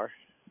whole hour.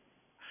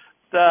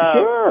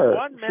 Sure.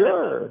 1 minute.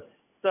 Sure.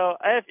 So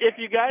if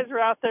you guys are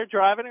out there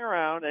driving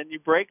around and you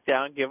break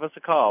down, give us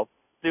a call.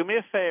 Do me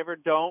a favor.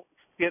 Don't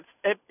get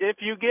if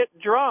you get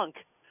drunk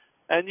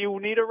and you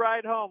need a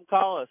ride home,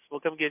 call us.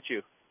 We'll come get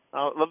you.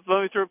 Let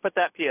me put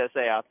that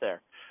PSA out there.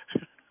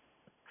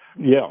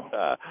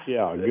 Yeah.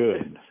 Yeah.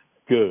 Good.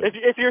 Good.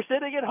 If you're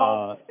sitting at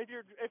home, if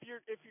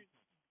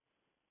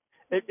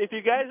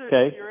you guys are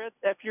okay.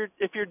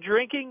 if you're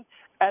drinking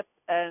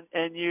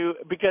and you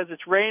because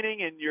it's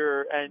raining and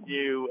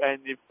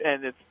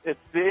it's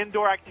the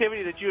indoor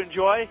activity that you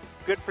enjoy,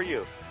 good for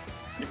you.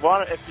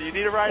 If you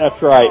need a ride, that's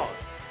home,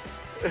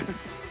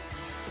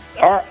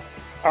 right.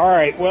 All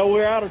right. Well,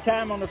 we're out of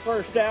time on the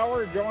first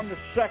hour. Join the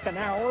second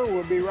hour.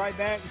 We'll be right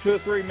back in 2 or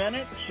 3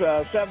 minutes.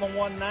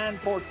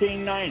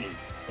 719-1490.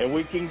 And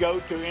we can go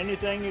to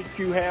anything that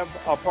you have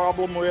a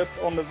problem with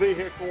on the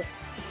vehicle.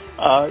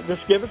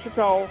 Just give us a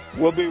call.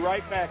 We'll be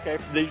right back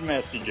after these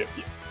messages.